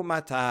umaynihu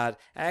matar.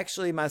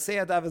 Actually,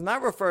 Maseh Yadav is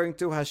not referring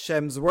to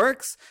Hashem's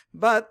works,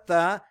 but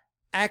the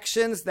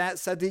actions that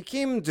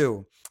tzadikim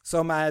do.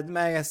 So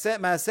Maseh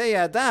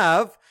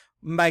Yadav,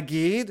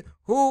 Magid,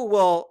 who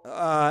will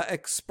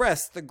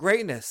express the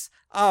greatness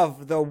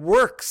of the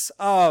works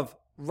of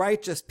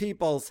righteous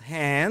people's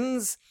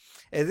hands.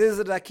 It is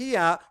a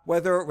rakia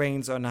whether it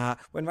rains or not.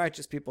 When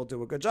righteous people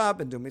do a good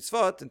job and do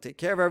mitzvot and take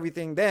care of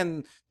everything,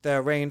 then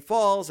the rain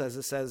falls, as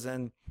it says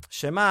in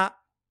Shema.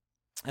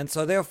 And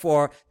so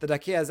therefore, the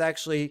rakia is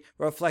actually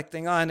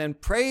reflecting on and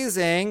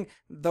praising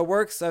the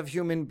works of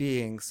human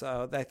beings.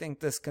 So I think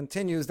this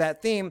continues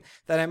that theme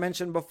that I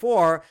mentioned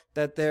before,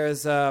 that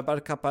there's Bar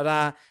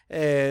Kapara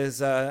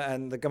is,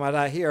 and the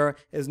Gemara here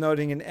is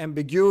noting an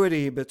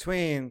ambiguity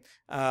between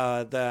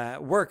the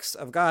works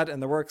of God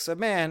and the works of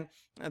man,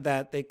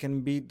 that they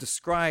can be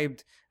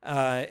described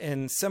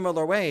in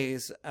similar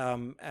ways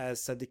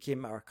as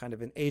tzaddikim are kind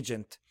of an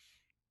agent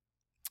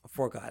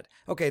for God.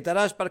 Okay,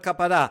 Darash Bar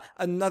Kapara.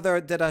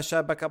 Another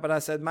Darasha Bar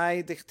Kapara said,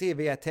 "Mai dichti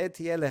v'yated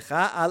tiye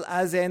lecha al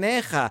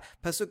azenecha."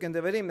 Pasuk in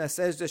Devarim that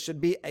says there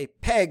should be a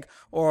peg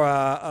or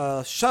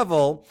a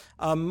shovel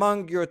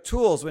among your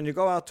tools. When you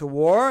go out to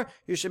war,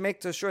 you should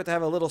make sure to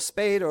have a little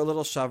spade or a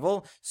little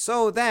shovel,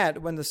 so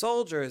that when the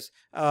soldiers,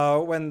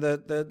 when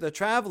the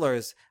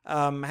travelers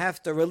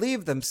have to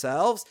relieve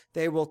themselves,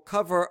 they will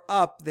cover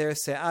up their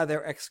se'ah,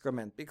 their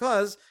excrement,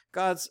 because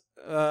God's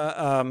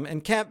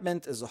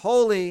encampment is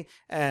holy,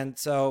 and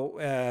so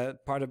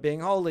part of being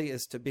holy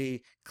is to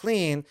be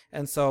clean,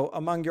 and so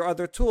among your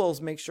other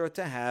tools, make sure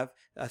to have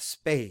a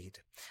spade.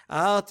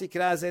 Of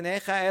course,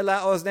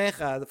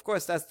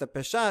 that's the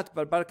peshat,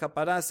 but Bar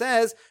Kapara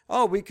says,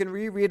 we can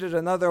reread it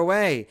another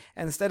way.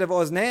 Instead of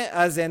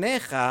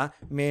azenecha,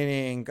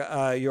 meaning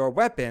your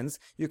weapons,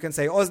 you can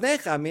say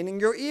oznecha, meaning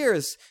your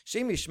ears.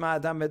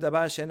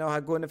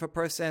 If a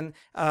person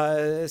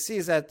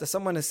sees that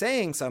someone is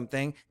saying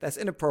something that's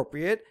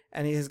inappropriate,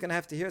 and he's going to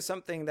have to hear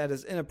something that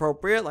is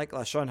inappropriate, like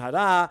lashon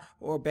hara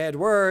or bad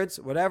words,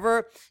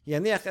 whatever, he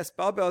has a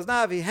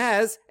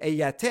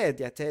yated.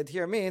 Yated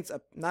here means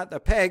not a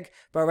peg,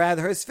 but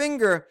rather his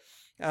finger,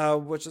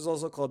 which is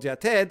also called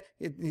yated.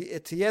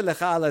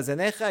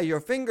 Your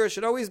finger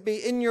should always be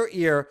in your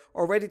ear,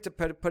 or ready to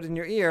put in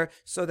your ear,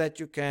 so that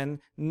you can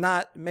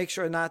make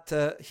sure not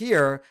to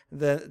hear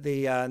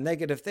the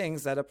negative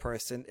things that a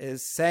person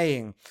is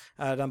saying.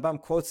 Rambam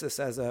quotes this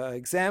as an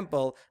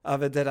example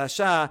of a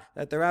derasha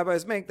that the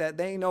rabbis make that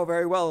they know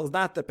very well is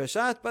not the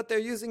peshat, but they're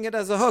using it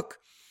as a hook,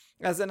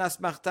 as an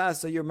asmachta,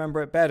 so you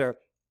remember it better.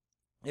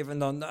 Even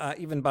though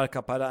even Bar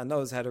Kapara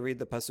knows how to read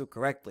the pasuk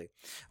correctly.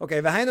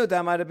 Okay, v'hainu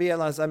damar Rabbi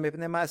Elazar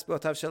mipnei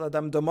ma'asbiotav shel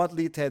adam domot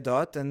li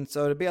tedot, and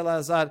so Rabbi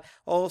Elazar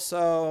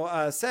also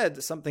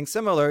said something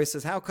similar. He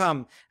says, how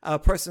come a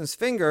person's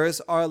fingers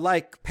are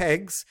like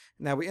pegs?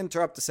 Now we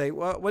interrupt to say,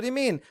 what do you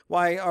mean?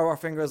 Why are our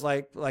fingers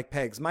like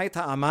pegs? Mai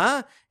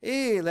ta'ama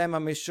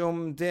lema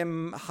mishum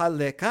dim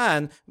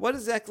halekan. What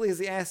exactly is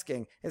he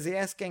asking? Is he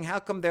asking how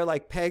come they're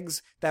like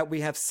pegs, that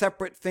we have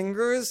separate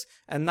fingers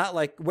and not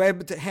like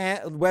webbed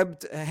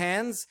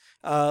hands,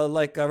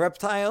 like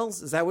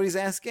reptiles? Is that what he's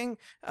asking?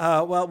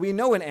 Well, we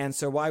know an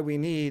answer why we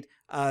need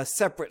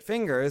separate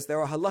fingers. There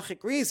are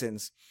halachic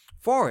reasons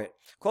for it.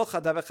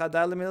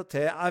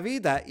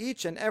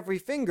 Each and every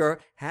finger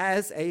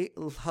has a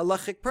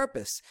halachic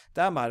purpose.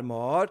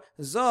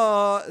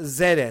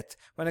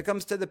 When it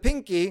comes to the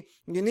pinky,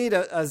 you need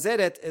a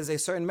zeret is a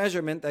certain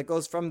measurement that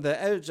goes from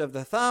the edge of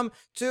the thumb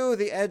to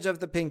the edge of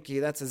the pinky.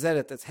 That's a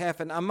zeret. That's half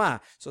an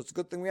amma. So it's a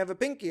good thing we have a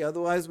pinky.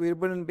 Otherwise, we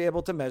wouldn't be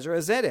able to measure a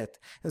zeret.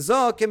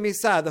 Zo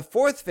kemisa. The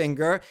fourth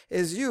finger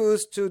is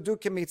used to do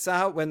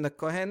kemisa when the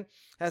kohen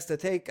has to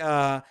take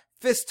a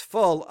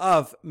fistful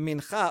of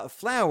mincha, of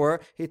flour.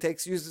 He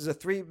uses the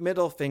three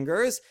middle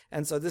fingers,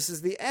 and so this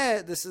is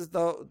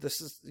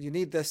you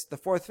need the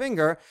fourth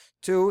finger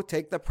to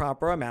take the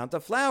proper amount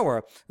of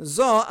flour.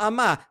 Zo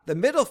amma, the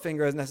middle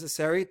finger is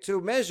necessary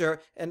to measure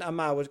an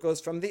amma, which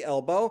goes from the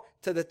elbow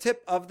to the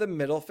tip of the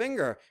middle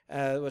finger,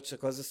 which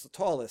because it's the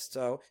tallest.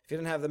 So if you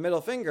didn't have the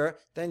middle finger,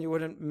 then you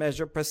wouldn't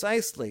measure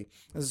precisely.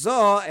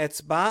 Zo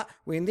etzba,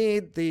 we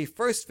need the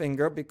first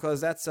finger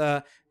because that's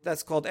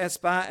called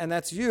etzba, and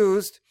that's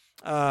used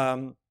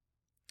to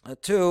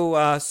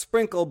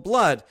sprinkle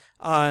blood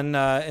on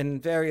in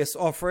various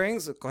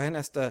offerings. The Kohen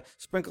has to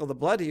sprinkle the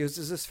blood. He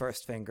uses his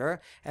first finger.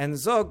 And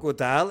Zog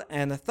Gudal,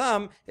 and the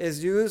thumb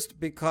is used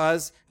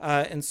because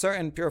in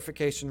certain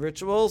purification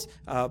rituals,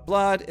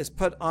 blood is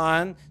put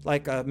on,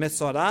 like a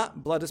mesorah,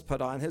 blood is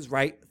put on his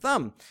right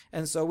thumb.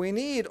 And so we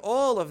need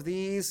all of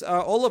these,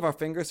 all of our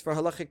fingers for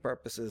halachic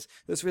purposes.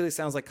 This really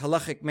sounds like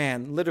halachic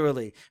man,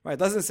 literally. Right? It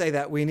doesn't say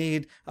that we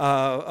need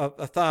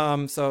a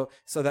thumb so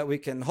that we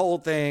can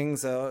hold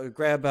things,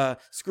 grab a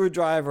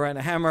screwdriver and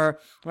a hammer.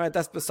 Right?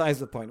 That's besides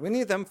the point. We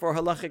need them for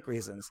halachic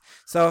reasons.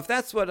 So if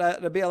that's what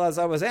Rabbi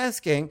Elazar was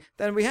asking,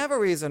 then we have a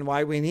reason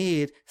why we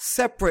need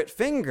separate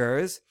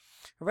fingers.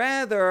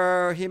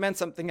 Rather, he meant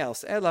something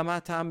else.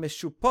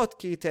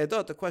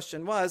 The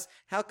question was,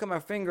 how come our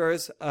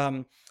fingers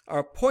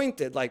are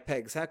pointed like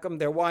pegs? How come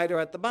they're wider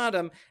at the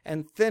bottom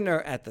and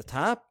thinner at the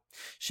top?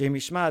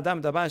 It's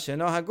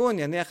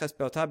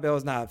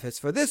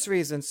for this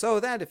reason, so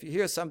that if you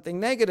hear something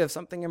negative,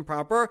 something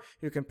improper,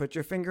 you can put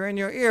your finger in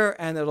your ear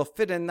and it'll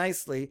fit in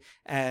nicely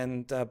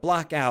and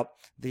block out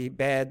the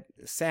bad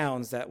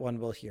sounds that one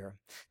will hear.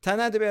 Or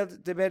another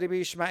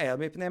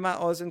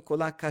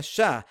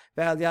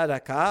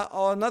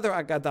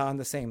Agadah on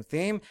the same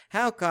theme.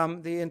 How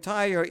come the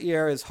entire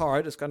ear is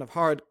hard? It's kind of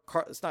hard.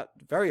 It's not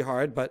very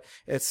hard, but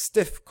it's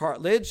stiff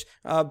cartilage.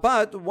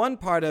 But one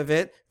part of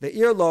it, the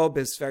earlobe,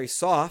 is very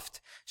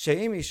soft. So if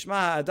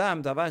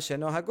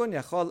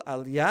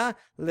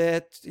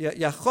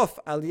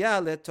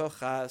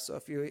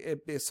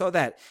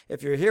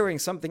you're hearing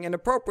something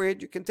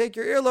inappropriate, you can take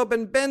your earlobe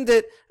and bend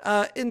it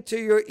into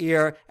your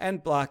ear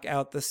and block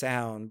out the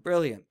sound.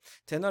 Brilliant.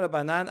 And now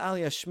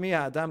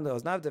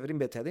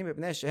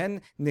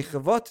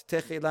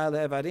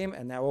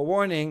a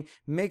warning,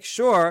 make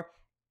sure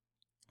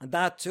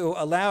not to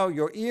allow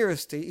your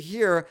ears to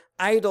hear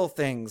idle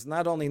things,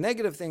 not only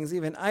negative things,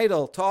 even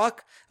idle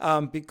talk,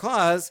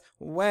 because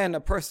when a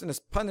person is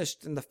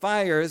punished in the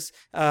fires,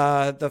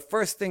 the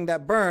first thing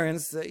that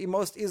burns,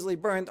 most easily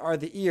burned, are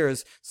the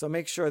ears. So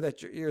make sure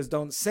that your ears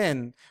don't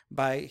sin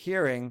by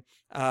hearing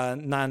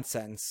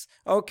nonsense.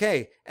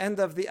 Okay, end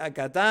of the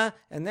Agadah,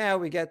 and now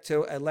we get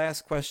to a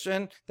last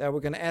question that we're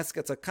going to ask.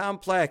 It's a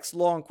complex,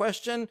 long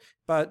question,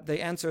 but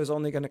the answer is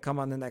only going to come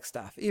on the next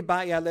daf.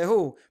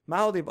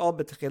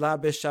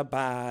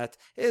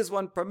 Is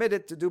one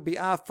permitted to do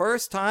bi'ah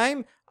first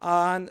time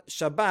on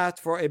Shabbat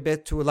for a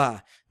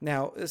betula?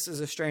 Now, this is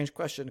a strange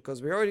question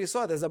because we already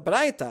saw there's a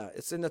braita.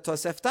 It's in the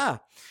Tosefta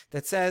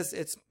that says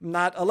it's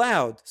not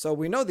allowed. So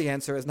we know the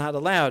answer is not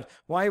allowed.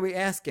 Why are we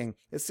asking?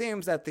 It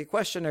seems that the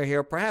questioner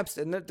here perhaps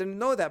didn't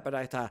know that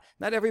braita.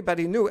 Not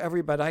everybody knew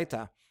every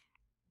braita.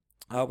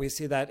 We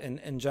see that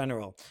in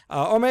general.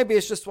 Or maybe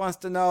it just wants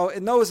to know,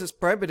 it knows it's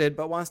prohibited,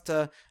 but wants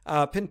to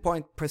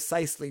pinpoint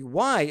precisely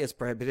why it's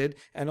prohibited,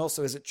 and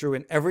also is it true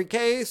in every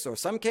case or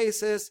some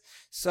cases?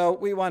 So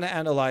we want to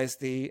analyze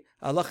the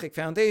halachic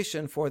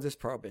foundation for this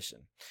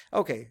prohibition.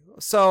 Okay,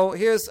 so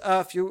here's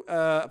a few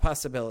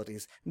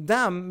possibilities.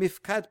 Dam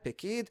mifkad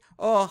pekid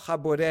or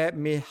chabure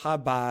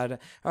mihabar.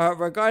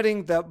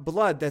 Regarding the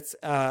blood that's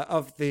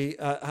of the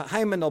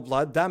hymenal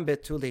blood, dam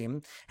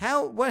betulim,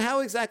 how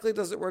exactly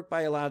does it work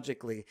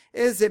biologically?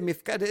 Is it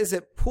mifkad? Is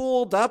it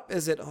pooled up?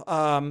 Is it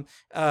all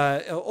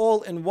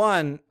in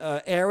one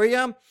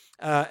area?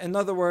 In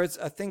other words,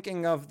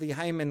 thinking of the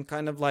hymen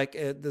kind of like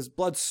this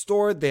blood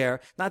stored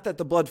there, not that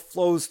the blood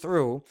flows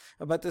through,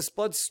 but this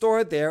blood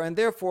stored there, and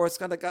therefore it's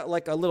kind of got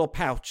like a little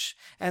pouch,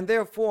 and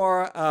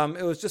therefore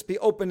it would just be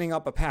opening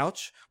up a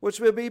pouch, which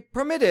would be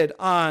permitted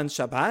on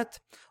Shabbat.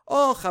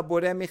 Or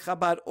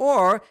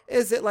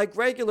is it like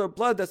regular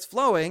blood that's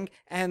flowing,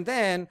 and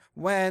then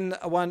when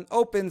one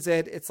opens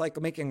it, it's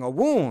like making a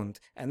wound,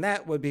 and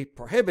that would be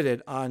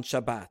prohibited on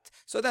Shabbat.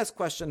 So that's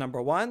question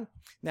number one.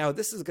 Now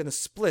this is going to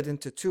split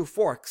into two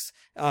forks.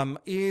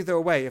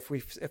 Either way, if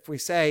we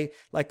say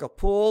like a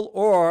pool,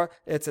 or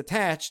it's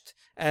attached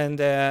and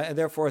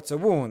therefore it's a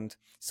wound.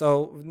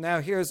 So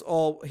now here's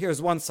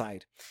one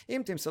side.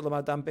 If it's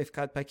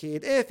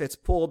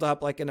pulled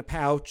up like in a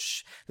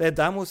pouch, now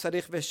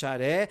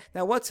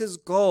what's his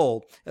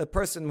goal? The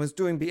person who's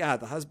doing bi'ah,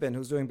 the husband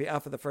who's doing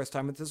bi'ah for the first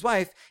time with his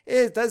wife,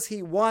 does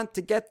he want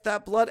to get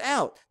that blood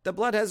out? The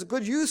blood has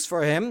good use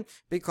for him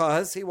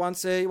because he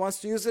wants to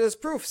use it as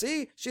proof.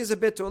 See, she's a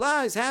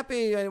betula, he's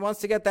happy, and he wants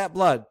to get that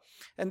blood.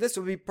 And this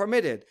would be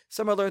permitted.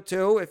 Similar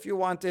to if you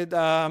wanted,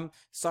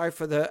 sorry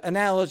for the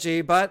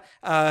analogy, but,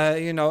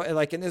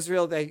 like in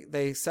Israel,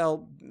 they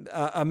sell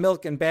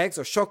milk in bags,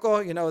 or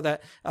shoko,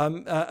 that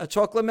a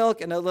chocolate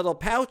milk in a little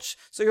pouch.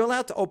 So you're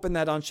allowed to open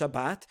that on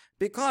Shabbat,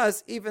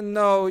 because even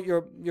though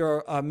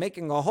you're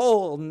making a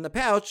hole in the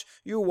pouch,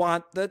 you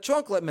want the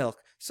chocolate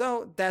milk.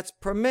 so that's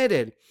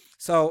permitted.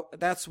 So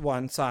that's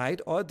one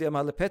side. Or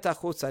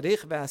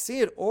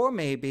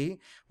maybe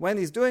when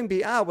he's doing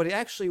bi'ah, what he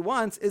actually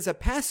wants is a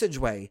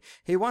passageway.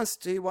 He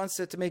wants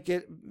it to make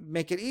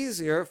it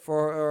easier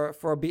for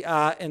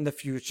bi'ah in the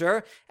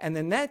future. And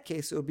in that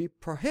case, it would be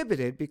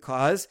prohibited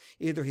because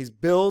either he's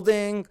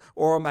building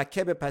or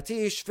makebe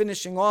patish,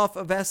 finishing off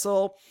a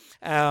vessel.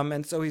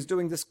 And so he's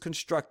doing this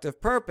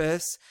constructive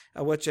purpose,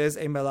 which is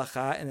a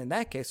melacha, and in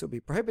that case, it would be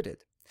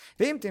prohibited.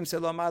 And even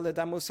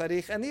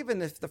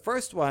if the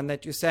first one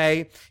that you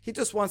say, he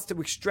just wants to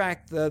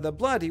extract the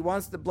blood, he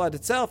wants the blood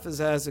itself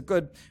as a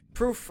good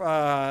proof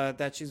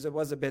that she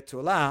was a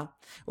betula,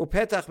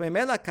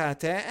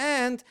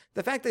 and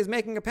the fact that he's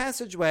making a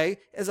passageway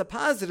is a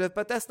positive,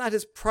 but that's not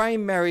his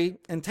primary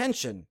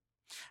intention.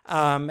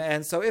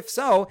 And so if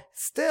so,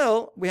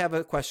 still we have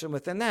a question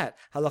within that.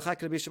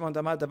 Halakha Rabbi Shimon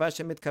damar davar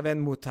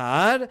shemitkaven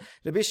mutar.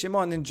 Rabbi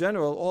Shimon in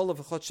general, all of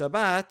Chot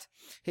Shabbat,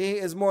 he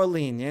is more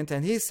lenient,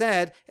 and he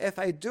said, if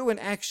I do an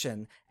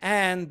action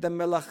and the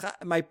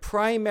melacha, my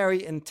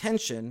primary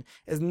intention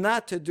is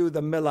not to do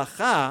the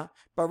melacha,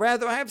 but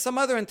rather I have some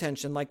other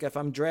intention, like if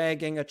I'm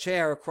dragging a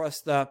chair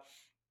across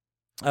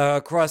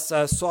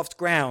soft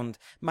ground,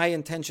 my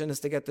intention is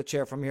to get the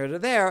chair from here to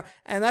there,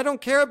 and I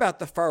don't care about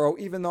the furrow,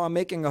 even though I'm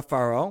making a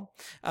furrow.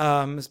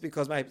 It's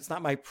because it's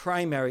not my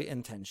primary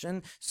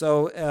intention.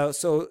 So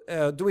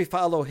do we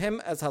follow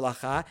him as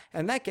halacha?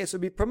 In that case, it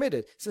would be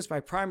permitted, since my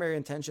primary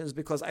intention is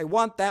because I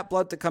want that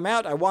blood to come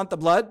out. I want the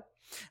blood.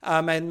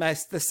 And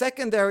the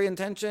secondary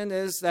intention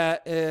is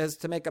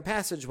to make a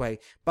passageway,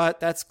 but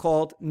that's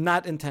called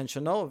not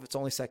intentional. If it's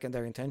only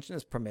secondary intention,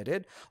 is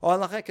permitted. Or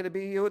do we follow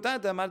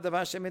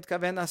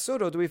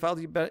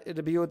Rabbi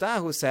Yehuda,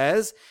 who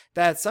says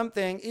that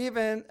something,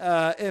 even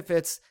if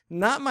it's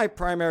not my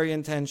primary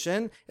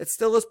intention, it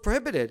still is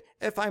prohibited.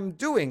 If I'm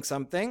doing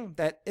something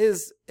that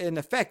is in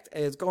effect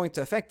is going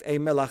to affect a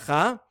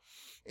melacha,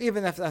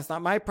 even if that's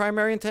not my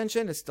primary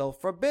intention, it's still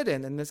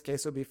forbidden. In this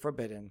case, it would be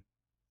forbidden.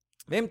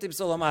 And even if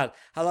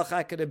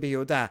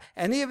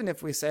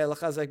we say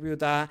halacha like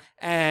Yehuda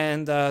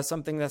and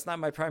something that's not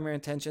my primary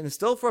intention is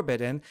still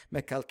forbidden,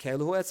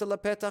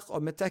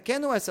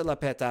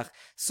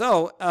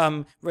 so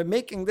we're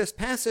making this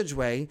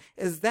passageway.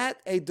 Is that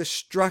a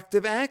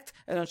destructive act?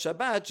 And on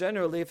Shabbat,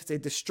 generally, if it's a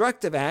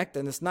destructive act,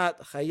 then it's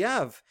not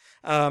chayav.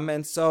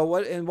 And so,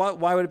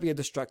 why would it be a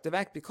destructive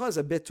act? Because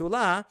a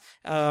betula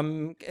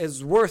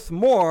is worth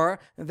more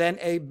than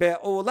a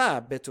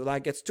be'olah.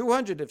 Betula gets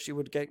 200 if she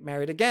would get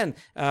married again.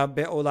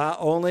 Be'olah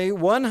only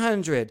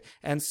 100.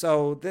 And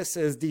so this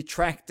is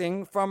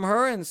detracting from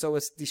her, and so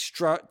it's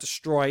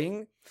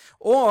destroying.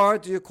 Or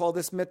do you call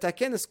this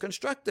mitaken? It's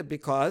constructive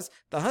because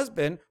the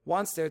husband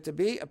wants there to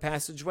be a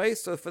passageway,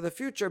 so for the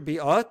future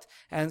bi'ot,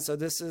 and so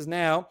this is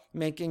now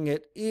making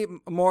it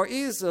more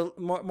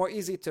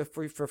easy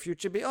for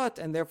future bi'ot,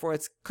 and therefore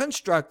it's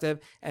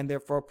constructive and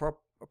therefore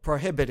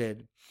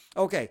prohibited.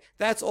 Okay,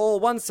 that's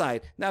all one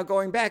side. Now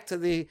going back to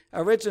the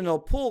original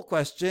pool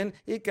question,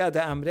 so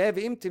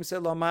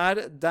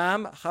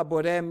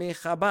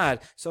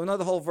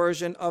another whole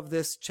version of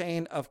this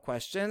chain of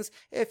questions.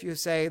 If you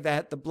say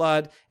that the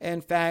blood,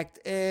 in fact,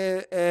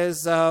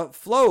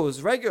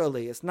 flows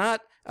regularly, it's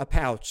not a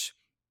pouch,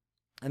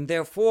 and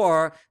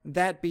therefore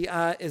that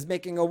bi'ah is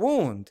making a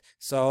wound.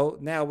 So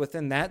now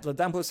within that,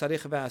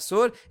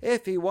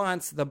 if he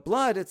wants the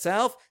blood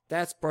itself,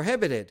 that's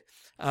prohibited.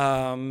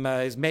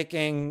 He's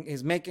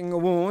making a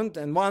wound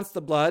and wants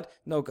the blood,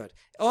 no good.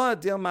 Or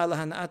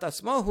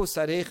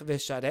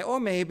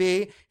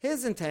maybe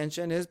his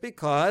intention is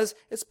because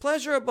it's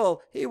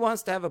pleasurable. He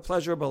wants to have a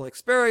pleasurable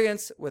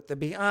experience with the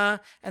bi'ah,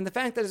 and the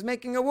fact that he's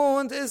making a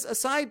wound is a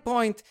side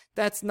point.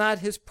 That's not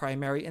his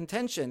primary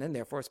intention, and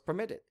therefore it's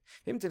permitted.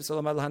 And even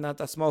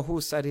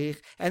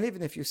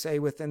if you say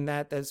within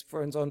that's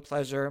for his own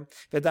pleasure,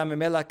 and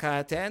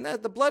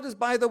the blood is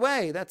by the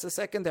way, that's a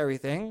secondary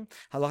thing.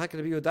 Halakha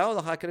Rabbi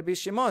Yehuda, halakha Rabbi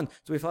Shimon.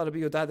 So we follow Rabbi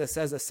Yehuda that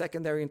says a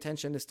secondary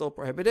intention is still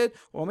prohibited,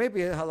 or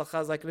maybe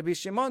halakha is like Rabbi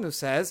Shimon who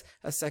says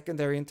a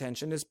secondary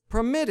intention is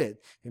permitted.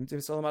 And if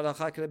you say halakha is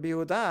like Rabbi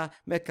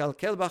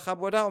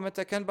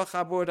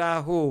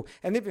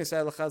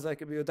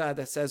Yehuda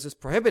that says it's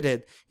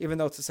prohibited, even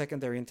though it's a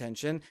secondary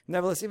intention,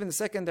 nevertheless, even the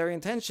secondary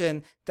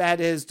intention that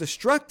is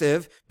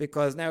destructive,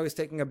 because now he's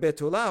taking a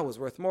betula, was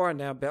worth more,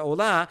 now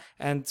be'olah,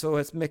 and so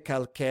it's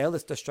mikalkel,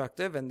 it's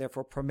destructive and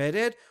therefore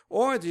permitted.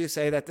 Or do you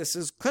say that this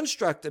is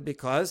constructive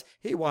because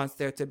he wants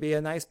there to be a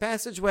nice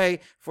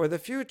passageway for the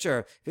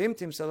future? And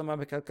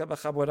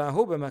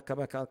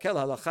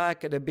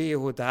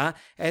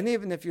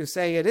even if you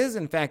say it is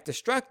in fact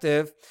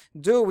destructive,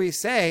 do we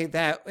say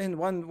that when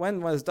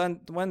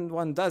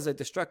one does a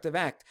destructive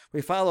act, we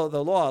follow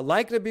the law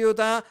like Rabbi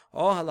Yehuda,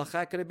 or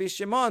halakha Rabbi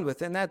Shimon?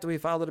 Within that, do we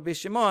follow Rabbi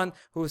Shimon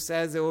who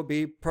says it will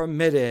be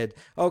permitted?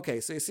 Okay,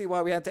 so you see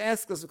why we had to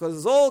ask this, because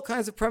there's all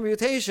kinds of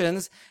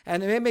permutations,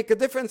 and it may make a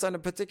difference on a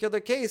particular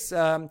case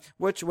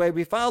which way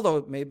we follow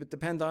know. Maybe it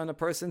depends on a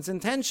person's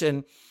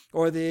intention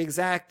or the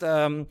exact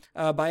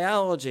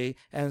biology.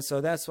 And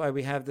so that's why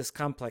we have these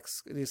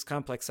complex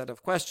set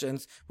of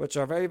questions, which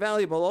are very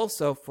valuable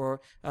also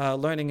for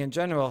learning in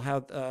general how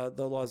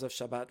the laws of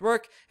Shabbat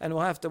work. And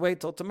we'll have to wait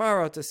till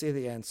tomorrow to see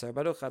the answer.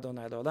 Baruch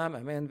Adonai Olam,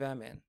 Amen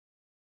v'Amen.